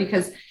together,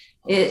 because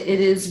it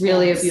is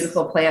really a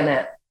beautiful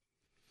planet.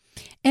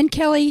 And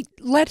Kelly,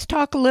 let's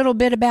talk a little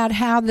bit about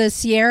how the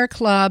Sierra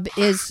Club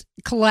is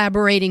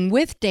collaborating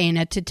with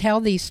Dana to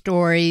tell these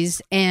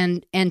stories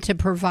and to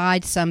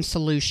provide some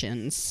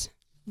solutions.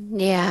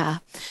 Yeah.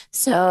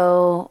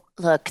 So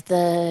look,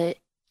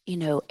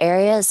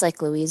 areas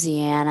like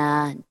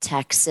Louisiana,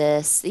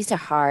 Texas, these are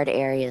hard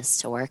areas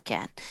to work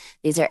in.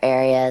 These are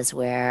areas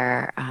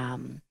where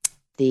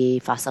the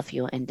fossil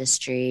fuel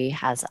industry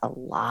has a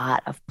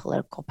lot of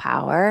political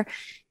power,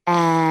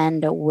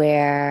 and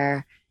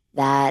where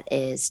that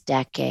is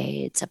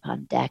decades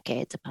upon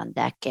decades upon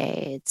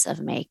decades of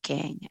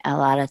making. A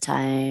lot of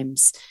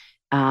times,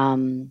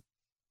 in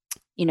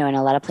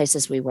a lot of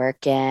places we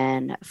work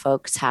in,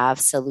 folks have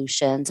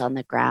solutions on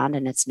the ground,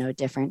 and it's no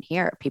different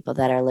here. People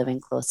that are living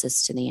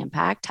closest to the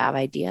impact have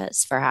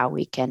ideas for how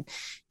we can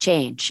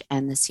change.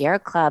 And the Sierra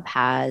Club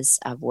has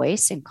a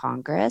voice in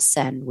Congress,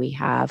 and we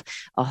have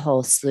a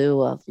whole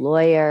slew of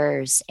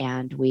lawyers,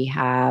 and we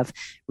have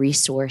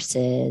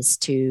resources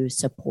to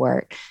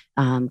support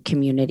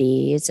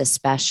communities,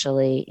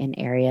 especially in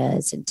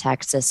areas in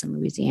Texas and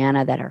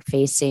Louisiana that are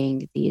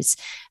facing these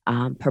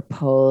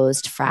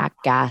proposed frac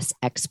gas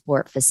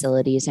export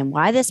facilities. And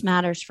why this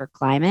matters for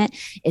climate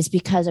is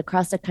because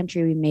across the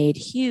country, we made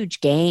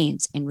huge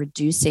gains in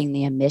reducing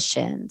the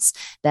emissions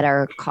that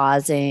are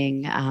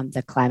causing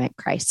the climate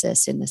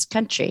crisis in this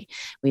country.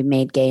 We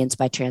made gains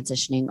by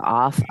transitioning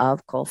off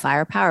of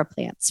coal-fired power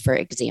plants, for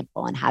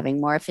example, and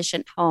having more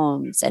efficient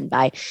homes, and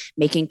by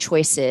making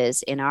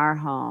choices in our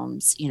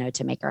homes,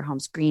 to make our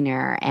homes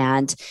greener.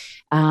 And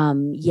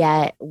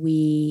yet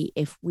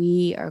if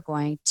we are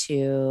going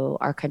to,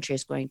 our country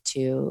is going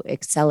to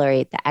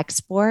accelerate the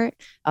export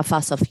of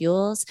fossil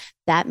fuels,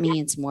 that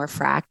means more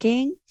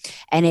fracking,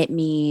 and it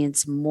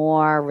means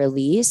more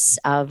release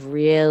of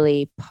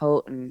really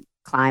potent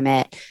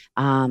climate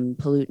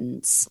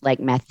pollutants like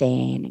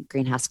methane and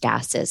greenhouse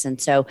gases.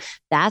 And so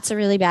that's a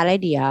really bad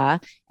idea.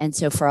 And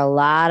so for a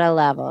lot of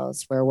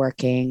levels, we're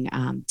working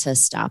to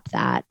stop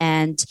that.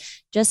 And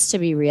just to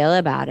be real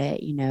about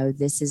it,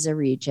 this is a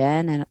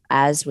region, and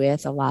as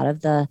with a lot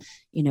of the,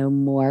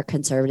 more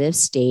conservative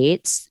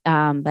states,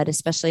 but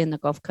especially in the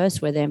Gulf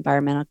Coast, where the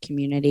environmental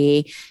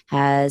community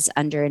has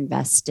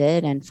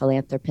underinvested and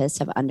philanthropists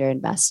have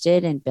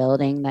underinvested in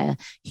building the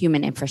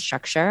human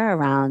infrastructure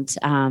around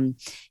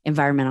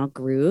environmental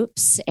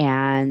groups.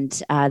 And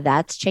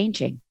that's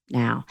changing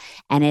now.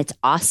 And it's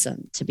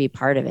awesome to be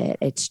part of it.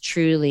 It's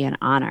truly an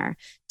honor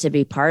to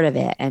be part of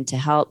it and to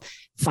help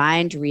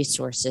find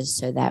resources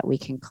so that we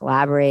can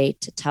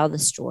collaborate to tell the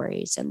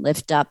stories and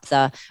lift up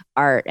the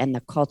art and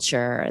the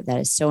culture that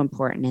is so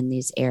important in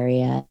these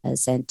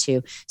areas, and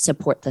to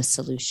support the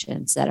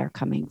solutions that are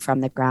coming from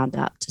the ground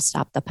up to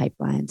stop the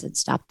pipelines and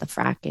stop the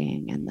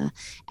fracking and the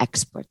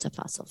exports of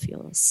fossil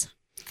fuels.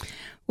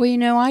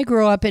 Well, I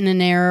grew up in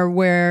an era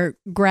where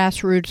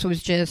grassroots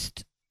was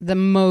just the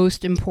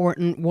most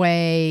important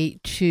way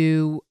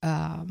to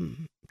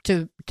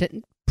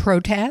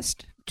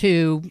protest,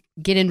 to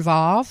get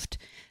involved,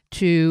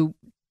 to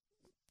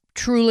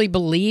truly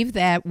believe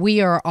that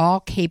we are all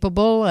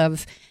capable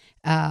of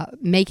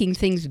making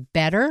things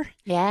better.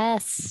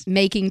 Yes.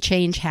 Making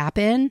change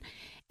happen.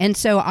 And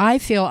so I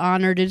feel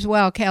honored as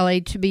well,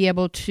 Kelly, to be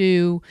able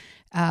to,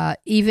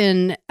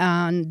 even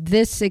on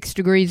this 6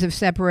 degrees of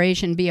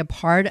separation, be a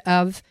part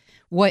of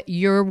what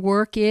your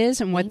work is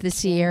and what the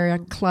Sierra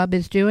Club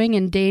is doing.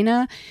 And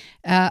Dana,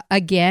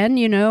 again,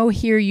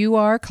 here you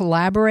are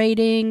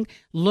collaborating,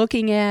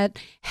 looking at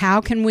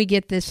how can we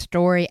get this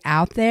story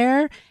out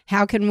there?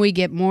 How can we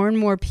get more and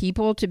more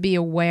people to be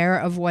aware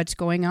of what's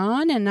going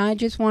on? And I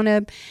just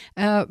want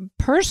to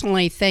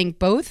personally thank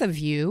both of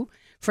you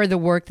for the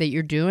work that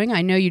you're doing.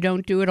 I know you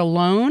don't do it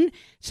alone.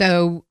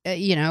 So,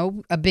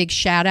 a big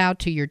shout out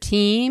to your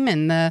team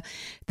and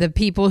the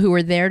people who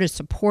are there to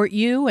support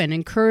you and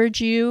encourage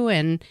you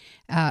and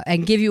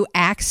give you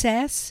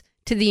access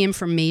to the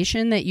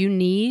information that you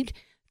need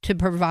to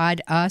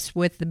provide us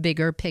with the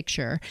bigger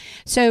picture.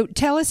 So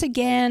tell us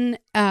again,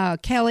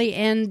 Kelly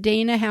and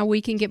Dana, how we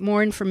can get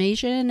more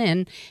information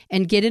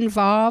and get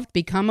involved,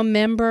 become a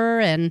member,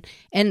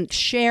 and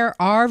share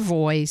our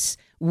voice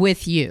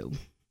with you.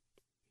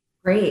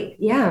 Great.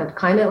 Yeah.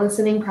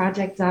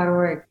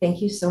 ClimateListeningProject.org.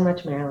 Thank you so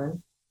much,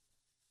 Marilyn.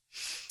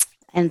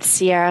 And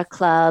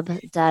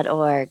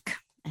SierraClub.org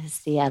is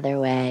the other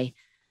way.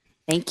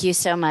 Thank you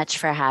so much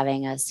for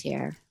having us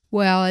here.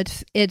 Well,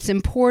 it's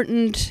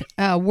important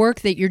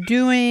work that you're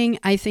doing.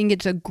 I think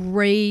it's a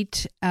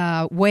great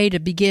way to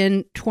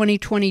begin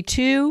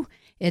 2022.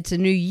 It's a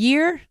new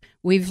year.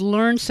 We've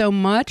learned so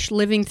much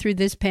living through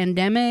this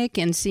pandemic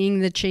and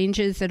seeing the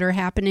changes that are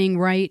happening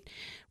right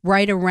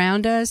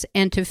around us,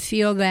 and to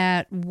feel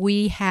that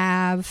we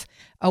have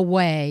a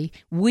way,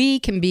 we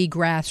can be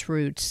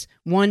grassroots,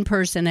 one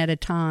person at a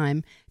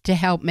time, to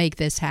help make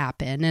this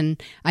happen. And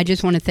I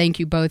just want to thank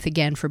you both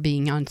again for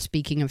being on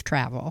Speaking of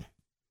Travel.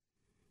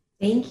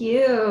 Thank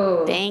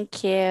you.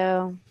 Thank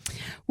you.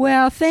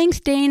 Well,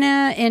 thanks,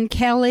 Dana and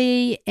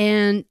Kelly.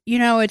 And,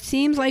 it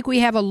seems like we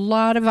have a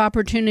lot of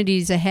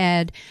opportunities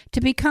ahead to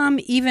become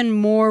even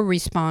more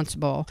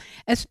responsible,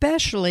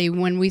 especially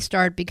when we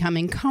start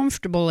becoming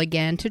comfortable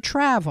again to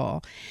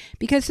travel,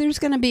 because there's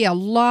going to be a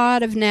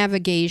lot of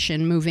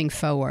navigation moving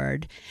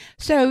forward.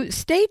 So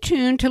stay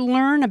tuned to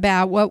learn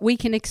about what we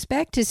can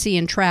expect to see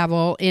in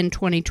travel in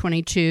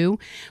 2022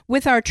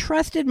 with our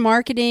trusted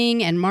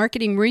marketing and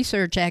marketing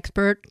research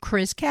expert,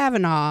 Chris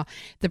Kavanaugh,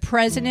 the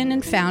president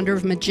and founder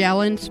of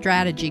Magellan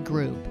Strategy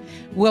Group.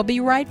 We'll be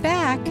right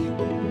back.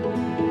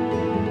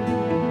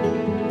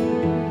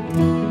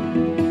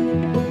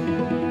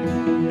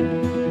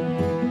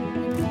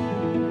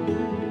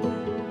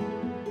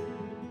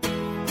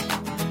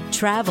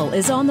 Travel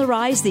is on the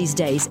rise these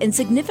days, and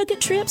significant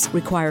trips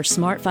require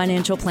smart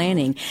financial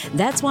planning.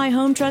 That's why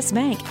Home Trust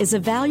Bank is a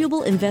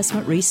valuable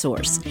investment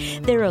resource.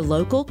 They're a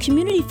local,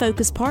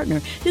 community-focused partner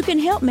who can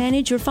help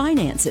manage your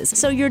finances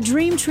so your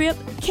dream trip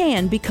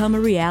can become a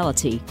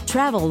reality.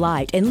 Travel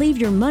light and leave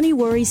your money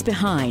worries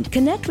behind.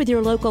 Connect with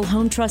your local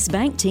Home Trust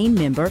Bank team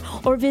member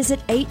or visit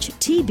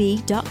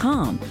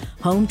htb.com.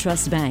 Home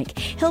Trust Bank,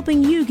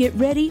 helping you get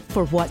ready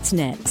for what's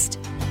next.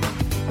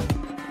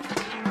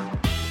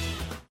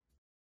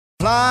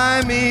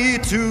 Fly me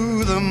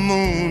to the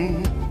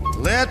moon,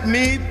 let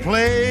me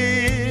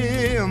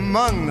play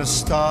among the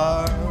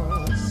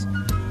stars,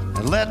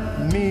 and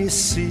let me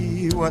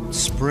see what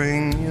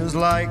spring is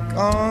like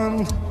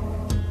on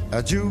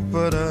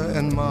Jupiter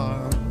and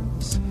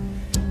Mars.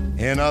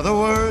 In other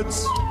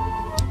words...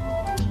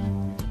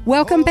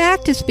 Welcome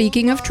back to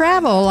Speaking of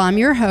Travel. I'm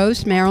your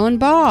host, Marilyn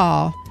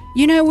Ball.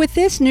 With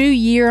this new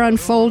year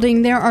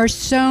unfolding, there are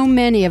so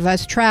many of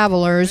us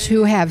travelers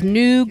who have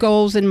new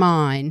goals in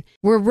mind.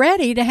 We're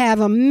ready to have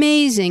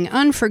amazing,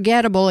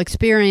 unforgettable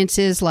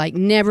experiences like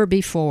never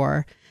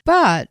before.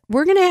 But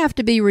we're going to have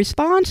to be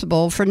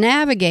responsible for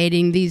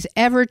navigating these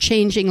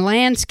ever-changing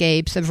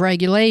landscapes of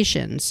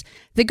regulations.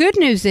 The good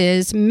news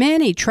is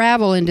many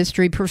travel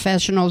industry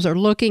professionals are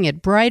looking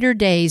at brighter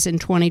days in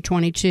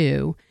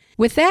 2022.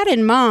 With that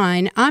in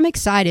mind, I'm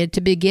excited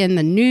to begin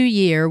the new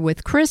year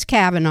with Chris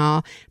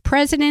Kavanaugh,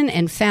 president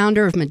and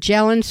founder of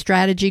Magellan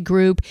Strategy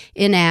Group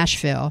in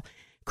Asheville.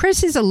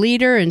 Chris is a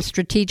leader in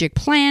strategic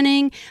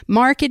planning,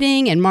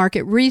 marketing, and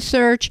market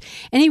research,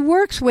 and he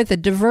works with a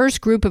diverse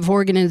group of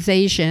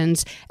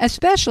organizations,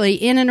 especially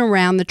in and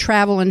around the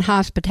travel and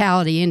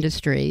hospitality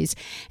industries.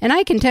 And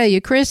I can tell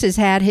you, Chris has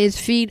had his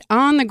feet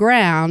on the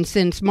ground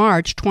since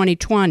March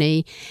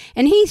 2020,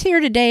 and he's here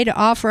today to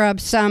offer up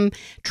some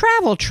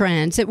travel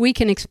trends that we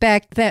can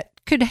expect that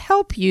could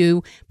help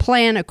you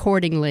plan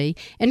accordingly.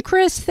 And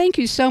Chris, thank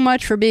you so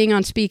much for being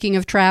on Speaking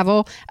of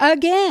Travel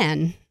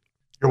again.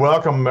 You're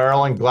welcome,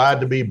 Marilyn. Glad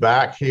to be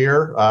back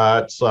here.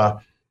 It's a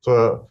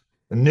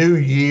new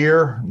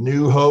year,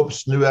 new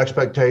hopes, new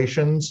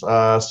expectations,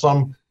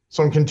 some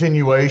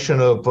continuation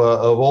of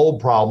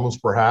old problems,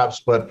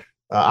 perhaps. But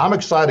I'm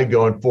excited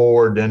going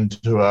forward into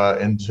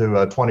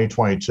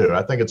 2022.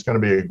 I think it's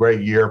going to be a great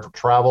year for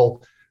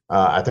travel.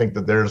 I think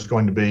that there's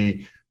going to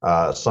be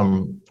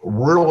some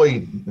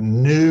really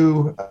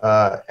new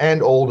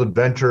and old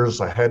adventures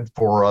ahead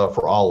for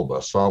all of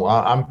us. So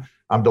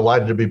I'm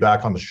delighted to be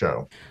back on the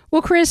show.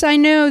 Well, Chris, I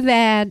know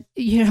that,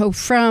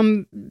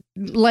 from,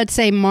 let's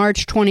say,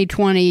 March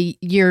 2020,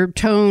 your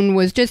tone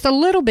was just a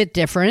little bit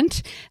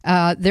different.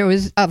 There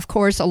was, of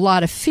course, a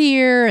lot of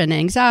fear and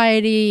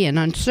anxiety and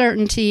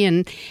uncertainty.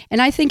 And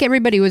I think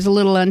everybody was a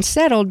little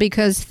unsettled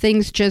because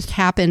things just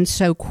happened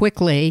so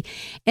quickly.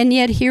 And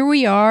yet here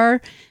we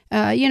are,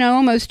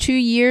 almost 2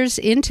 years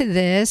into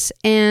this,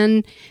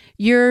 and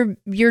your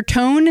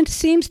tone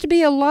seems to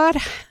be a lot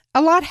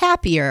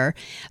happier.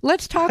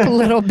 Let's talk a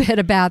little bit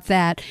about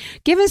that.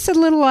 Give us a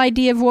little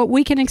idea of what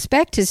we can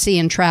expect to see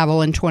in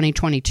travel in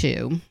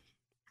 2022.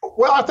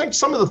 Well, I think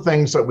some of the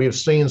things that we've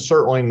seen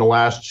certainly in the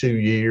last 2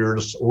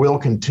 years will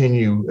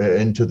continue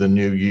into the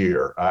new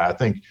year. I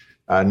think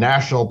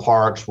national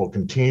parks will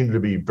continue to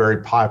be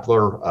very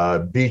popular.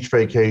 Beach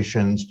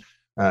vacations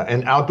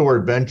and outdoor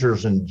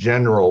adventures in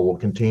general will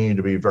continue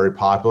to be very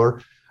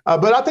popular.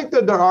 But I think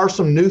that there are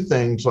some new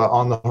things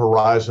on the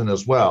horizon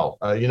as well.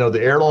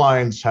 The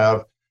airlines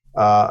have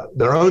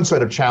their own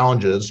set of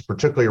challenges,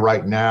 particularly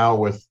right now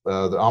with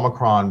the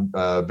Omicron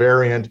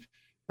variant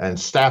and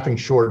staffing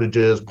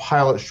shortages,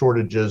 pilot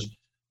shortages.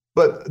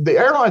 But the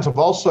airlines have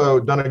also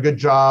done a good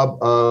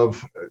job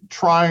of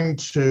trying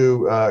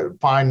to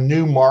find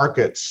new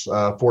markets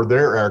for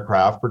their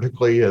aircraft,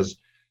 particularly as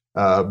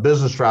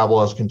business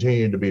travel has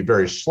continued to be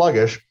very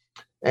sluggish.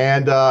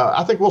 And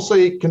I think we'll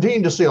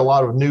continue to see a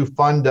lot of new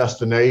fun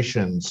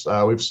destinations.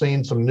 We've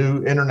seen some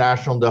new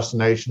international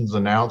destinations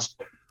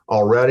announced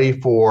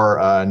already for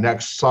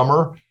next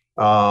summer.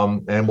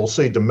 And we'll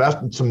see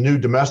some new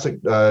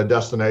domestic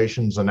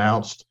destinations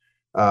announced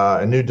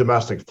and new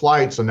domestic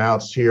flights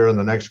announced here in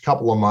the next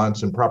couple of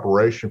months in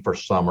preparation for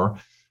summer.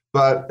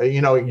 But,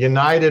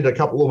 United a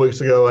couple of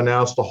weeks ago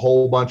announced a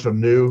whole bunch of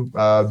new,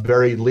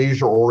 very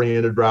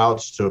leisure-oriented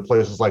routes to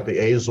places like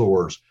the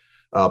Azores,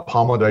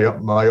 Palma de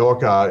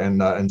Mallorca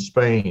in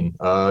Spain,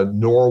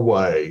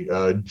 Norway,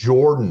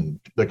 Jordan,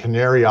 the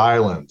Canary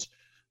Islands.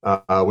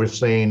 We've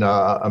seen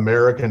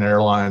American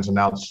Airlines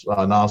announce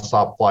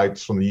nonstop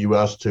flights from the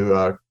U.S.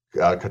 to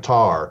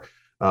Qatar,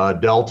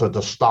 Delta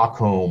to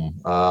Stockholm,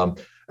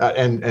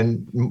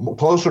 and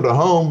closer to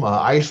home,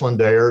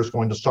 Iceland Air is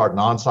going to start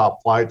nonstop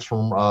flights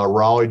from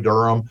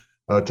Raleigh-Durham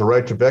to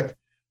Reykjavik.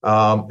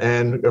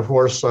 And of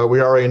course,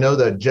 we already know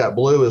that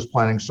JetBlue is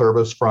planning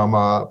service from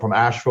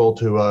Asheville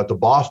to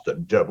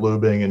Boston. JetBlue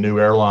being a new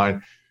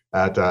airline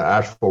at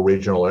Asheville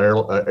Regional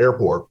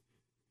Airport.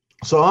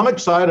 So I'm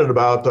excited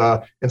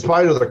about, in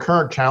spite of the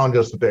current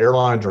challenges that the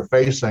airlines are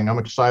facing, I'm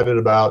excited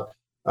about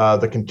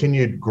the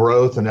continued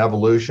growth and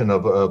evolution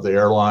of the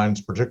airlines,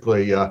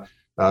 particularly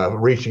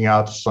reaching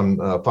out to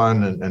some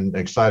fun and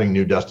exciting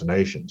new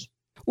destinations.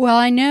 Well,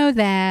 I know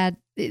that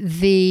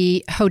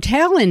the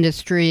hotel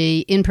industry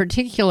in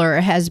particular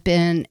has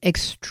been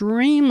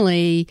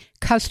extremely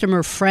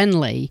customer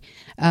friendly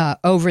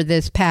over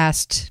this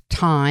past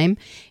time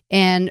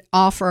and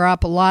offer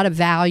up a lot of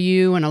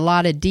value and a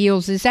lot of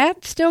deals. Is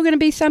that still going to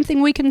be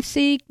something we can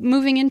see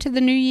moving into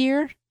the new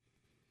year?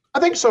 I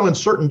think so in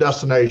certain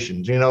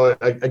destinations.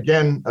 I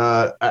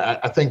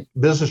think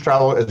business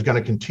travel is going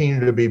to continue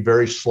to be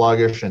very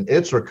sluggish in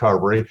its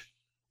recovery.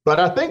 But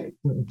I think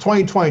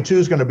 2022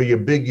 is going to be a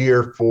big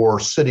year for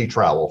city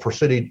travel, for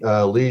city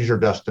leisure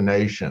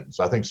destinations.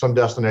 I think some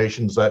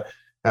destinations that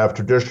have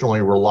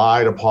traditionally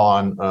relied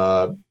upon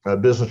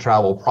business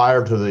travel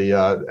prior to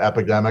the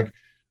epidemic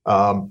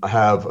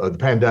the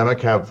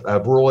pandemic have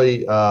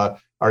really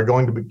are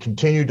going to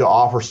continue to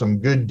offer some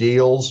good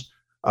deals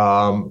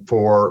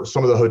for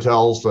some of the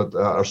hotels that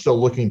are still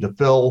looking to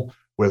fill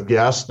with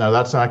guests. Now,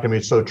 that's not going to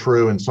be so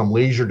true in some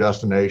leisure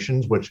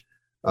destinations, which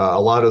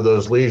a lot of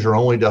those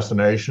leisure-only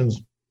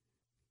destinations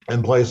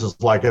and places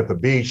like at the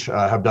beach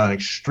have done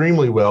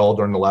extremely well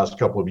during the last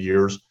couple of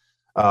years.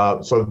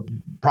 So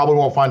probably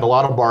won't find a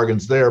lot of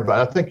bargains there, but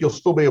I think you'll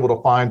still be able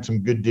to find some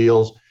good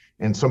deals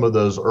in some of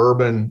those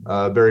urban,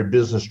 very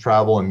business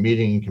travel and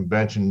meeting and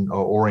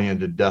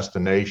convention-oriented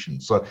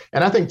destinations. So,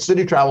 and I think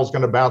city travel is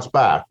going to bounce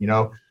back.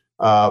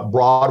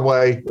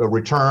 Broadway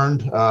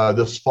returned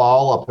this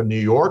fall up in New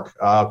York.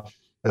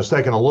 It's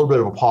taken a little bit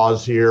of a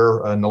pause here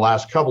in the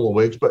last couple of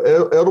weeks, but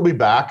it'll be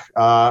back.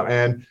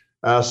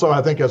 So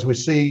I think as we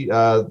see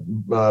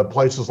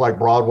places like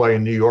Broadway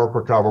in New York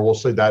recover, we'll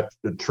see that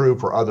true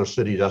for other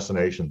city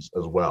destinations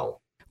as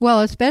well.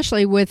 Well,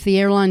 especially with the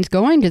airlines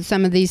going to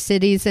some of these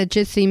cities that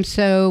just seem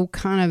so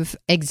kind of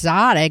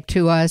exotic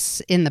to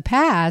us in the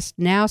past,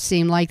 now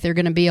seem like they're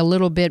going to be a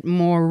little bit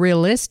more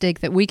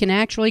realistic that we can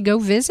actually go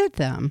visit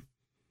them.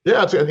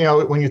 Yeah, it's,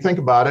 when you think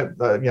about it,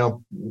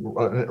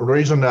 a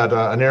reason that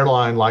an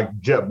airline like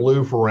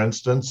JetBlue, for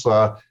instance,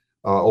 or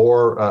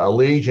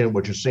Allegiant,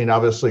 which has seen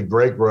obviously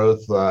great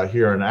growth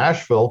here in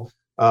Asheville,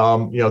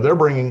 they're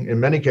bringing, in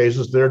many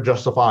cases, they're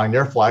justifying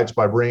their flights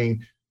by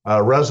bringing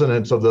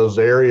residents of those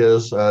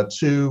areas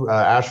to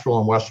Asheville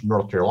and Western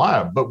North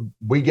Carolina. But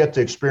we get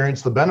to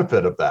experience the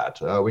benefit of that.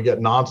 We get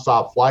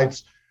nonstop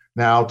flights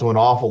now to an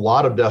awful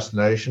lot of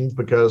destinations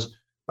because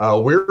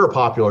we're a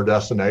popular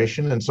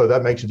destination, and so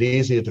that makes it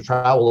easier to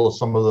travel to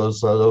some of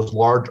those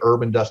large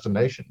urban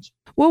destinations.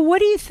 Well, what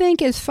do you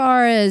think as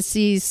far as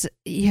these,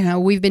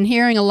 we've been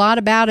hearing a lot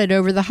about it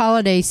over the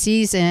holiday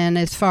season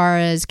as far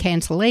as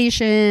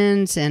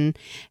cancellations and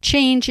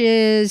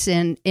changes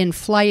in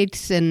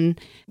flights, and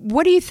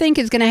what do you think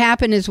is going to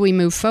happen as we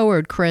move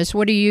forward, Chris?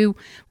 What are you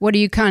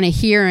kind of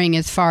hearing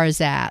as far as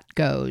that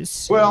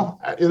goes?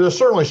 Well, there's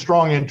certainly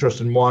strong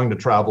interest in wanting to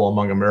travel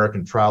among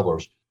American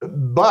travelers.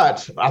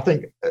 But I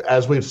think,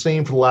 as we've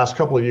seen for the last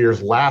couple of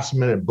years,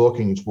 last-minute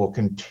bookings will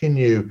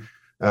continue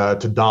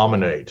to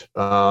dominate.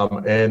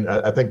 And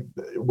I think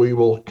we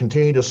will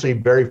continue to see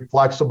very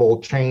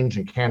flexible change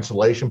and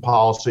cancellation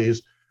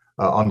policies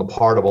on the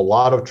part of a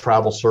lot of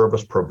travel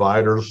service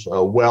providers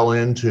well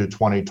into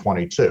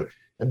 2022.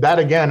 And that,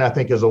 again, I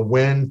think is a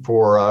win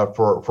for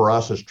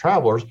us as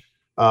travelers.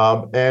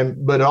 But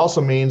it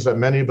also means that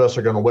many of us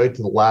are going to wait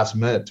to the last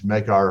minute to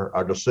make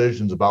our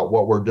decisions about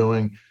what we're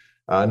doing,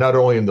 not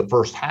only in the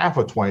first half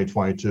of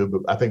 2022,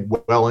 but I think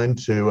well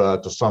into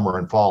to summer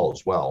and fall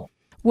as well.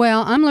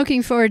 Well, I'm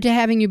looking forward to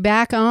having you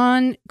back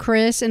on,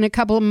 Chris, in a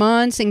couple of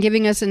months and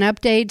giving us an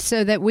update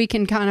so that we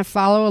can kind of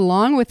follow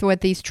along with what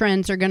these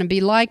trends are going to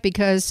be like,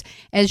 because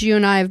as you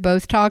and I have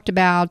both talked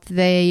about,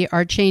 they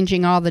are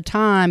changing all the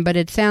time, but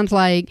it sounds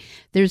like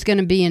there's going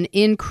to be an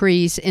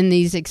increase in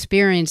these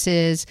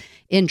experiences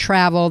in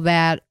travel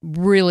that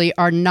really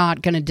are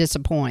not going to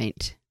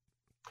disappoint.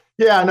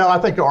 Yeah, no, I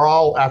think are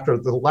all, after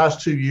the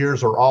last 2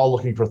 years, are all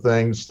looking for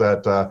things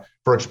that,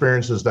 for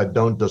experiences that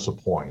don't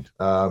disappoint,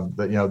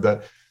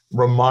 that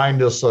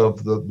remind us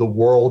of the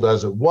world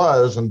as it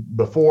was and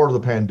before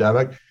the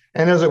pandemic,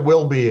 and as it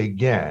will be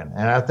again.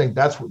 And I think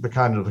that's the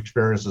kind of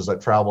experiences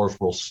that travelers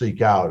will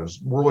seek out,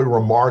 is really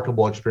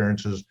remarkable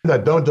experiences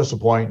that don't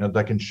disappoint and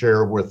that can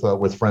share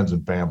with friends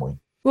and family.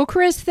 Well,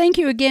 Chris, thank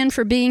you again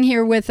for being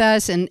here with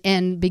us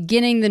and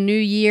beginning the new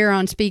year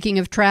on Speaking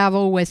of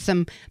Travel with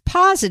some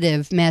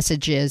positive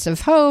messages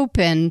of hope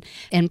and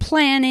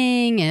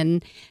planning,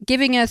 and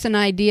giving us an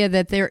idea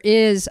that there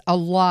is a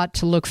lot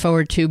to look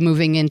forward to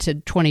moving into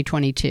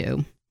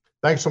 2022.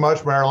 Thanks so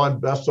much, Marilyn.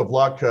 Best of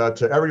luck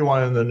to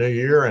everyone in the new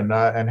year,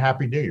 and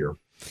Happy New Year.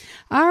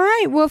 All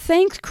right. Well,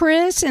 thanks,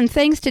 Chris, and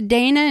thanks to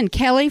Dana and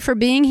Kelly for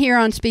being here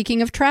on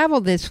Speaking of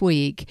Travel this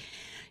week.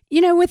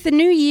 With the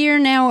new year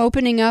now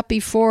opening up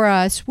before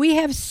us, we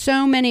have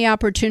so many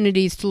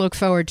opportunities to look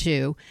forward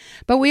to.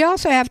 But we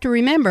also have to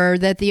remember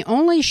that the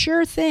only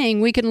sure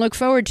thing we can look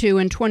forward to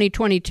in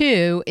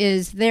 2022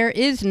 is there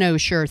is no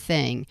sure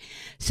thing.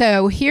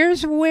 So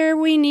here's where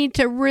we need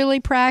to really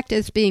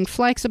practice being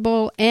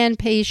flexible and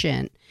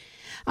patient.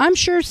 I'm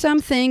sure some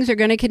things are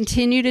going to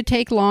continue to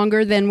take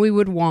longer than we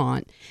would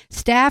want.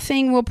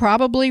 Staffing will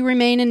probably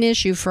remain an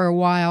issue for a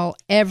while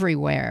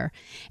everywhere.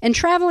 And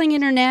traveling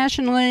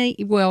internationally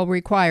will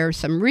require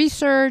some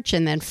research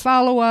and then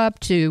follow up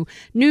to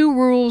new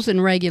rules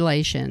and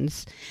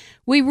regulations.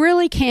 We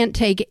really can't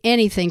take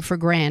anything for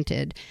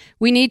granted.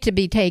 We need to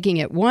be taking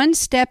it one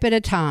step at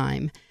a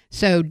time.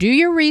 So do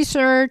your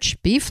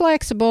research, be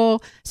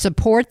flexible,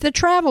 support the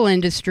travel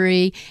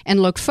industry,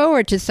 and look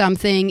forward to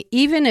something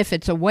even if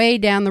it's a way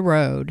down the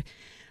road.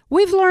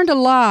 We've learned a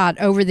lot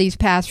over these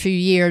past few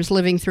years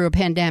living through a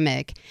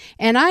pandemic,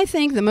 and I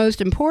think the most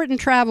important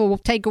travel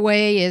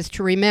takeaway is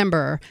to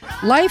remember,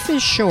 life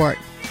is short.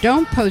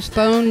 Don't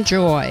postpone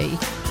joy.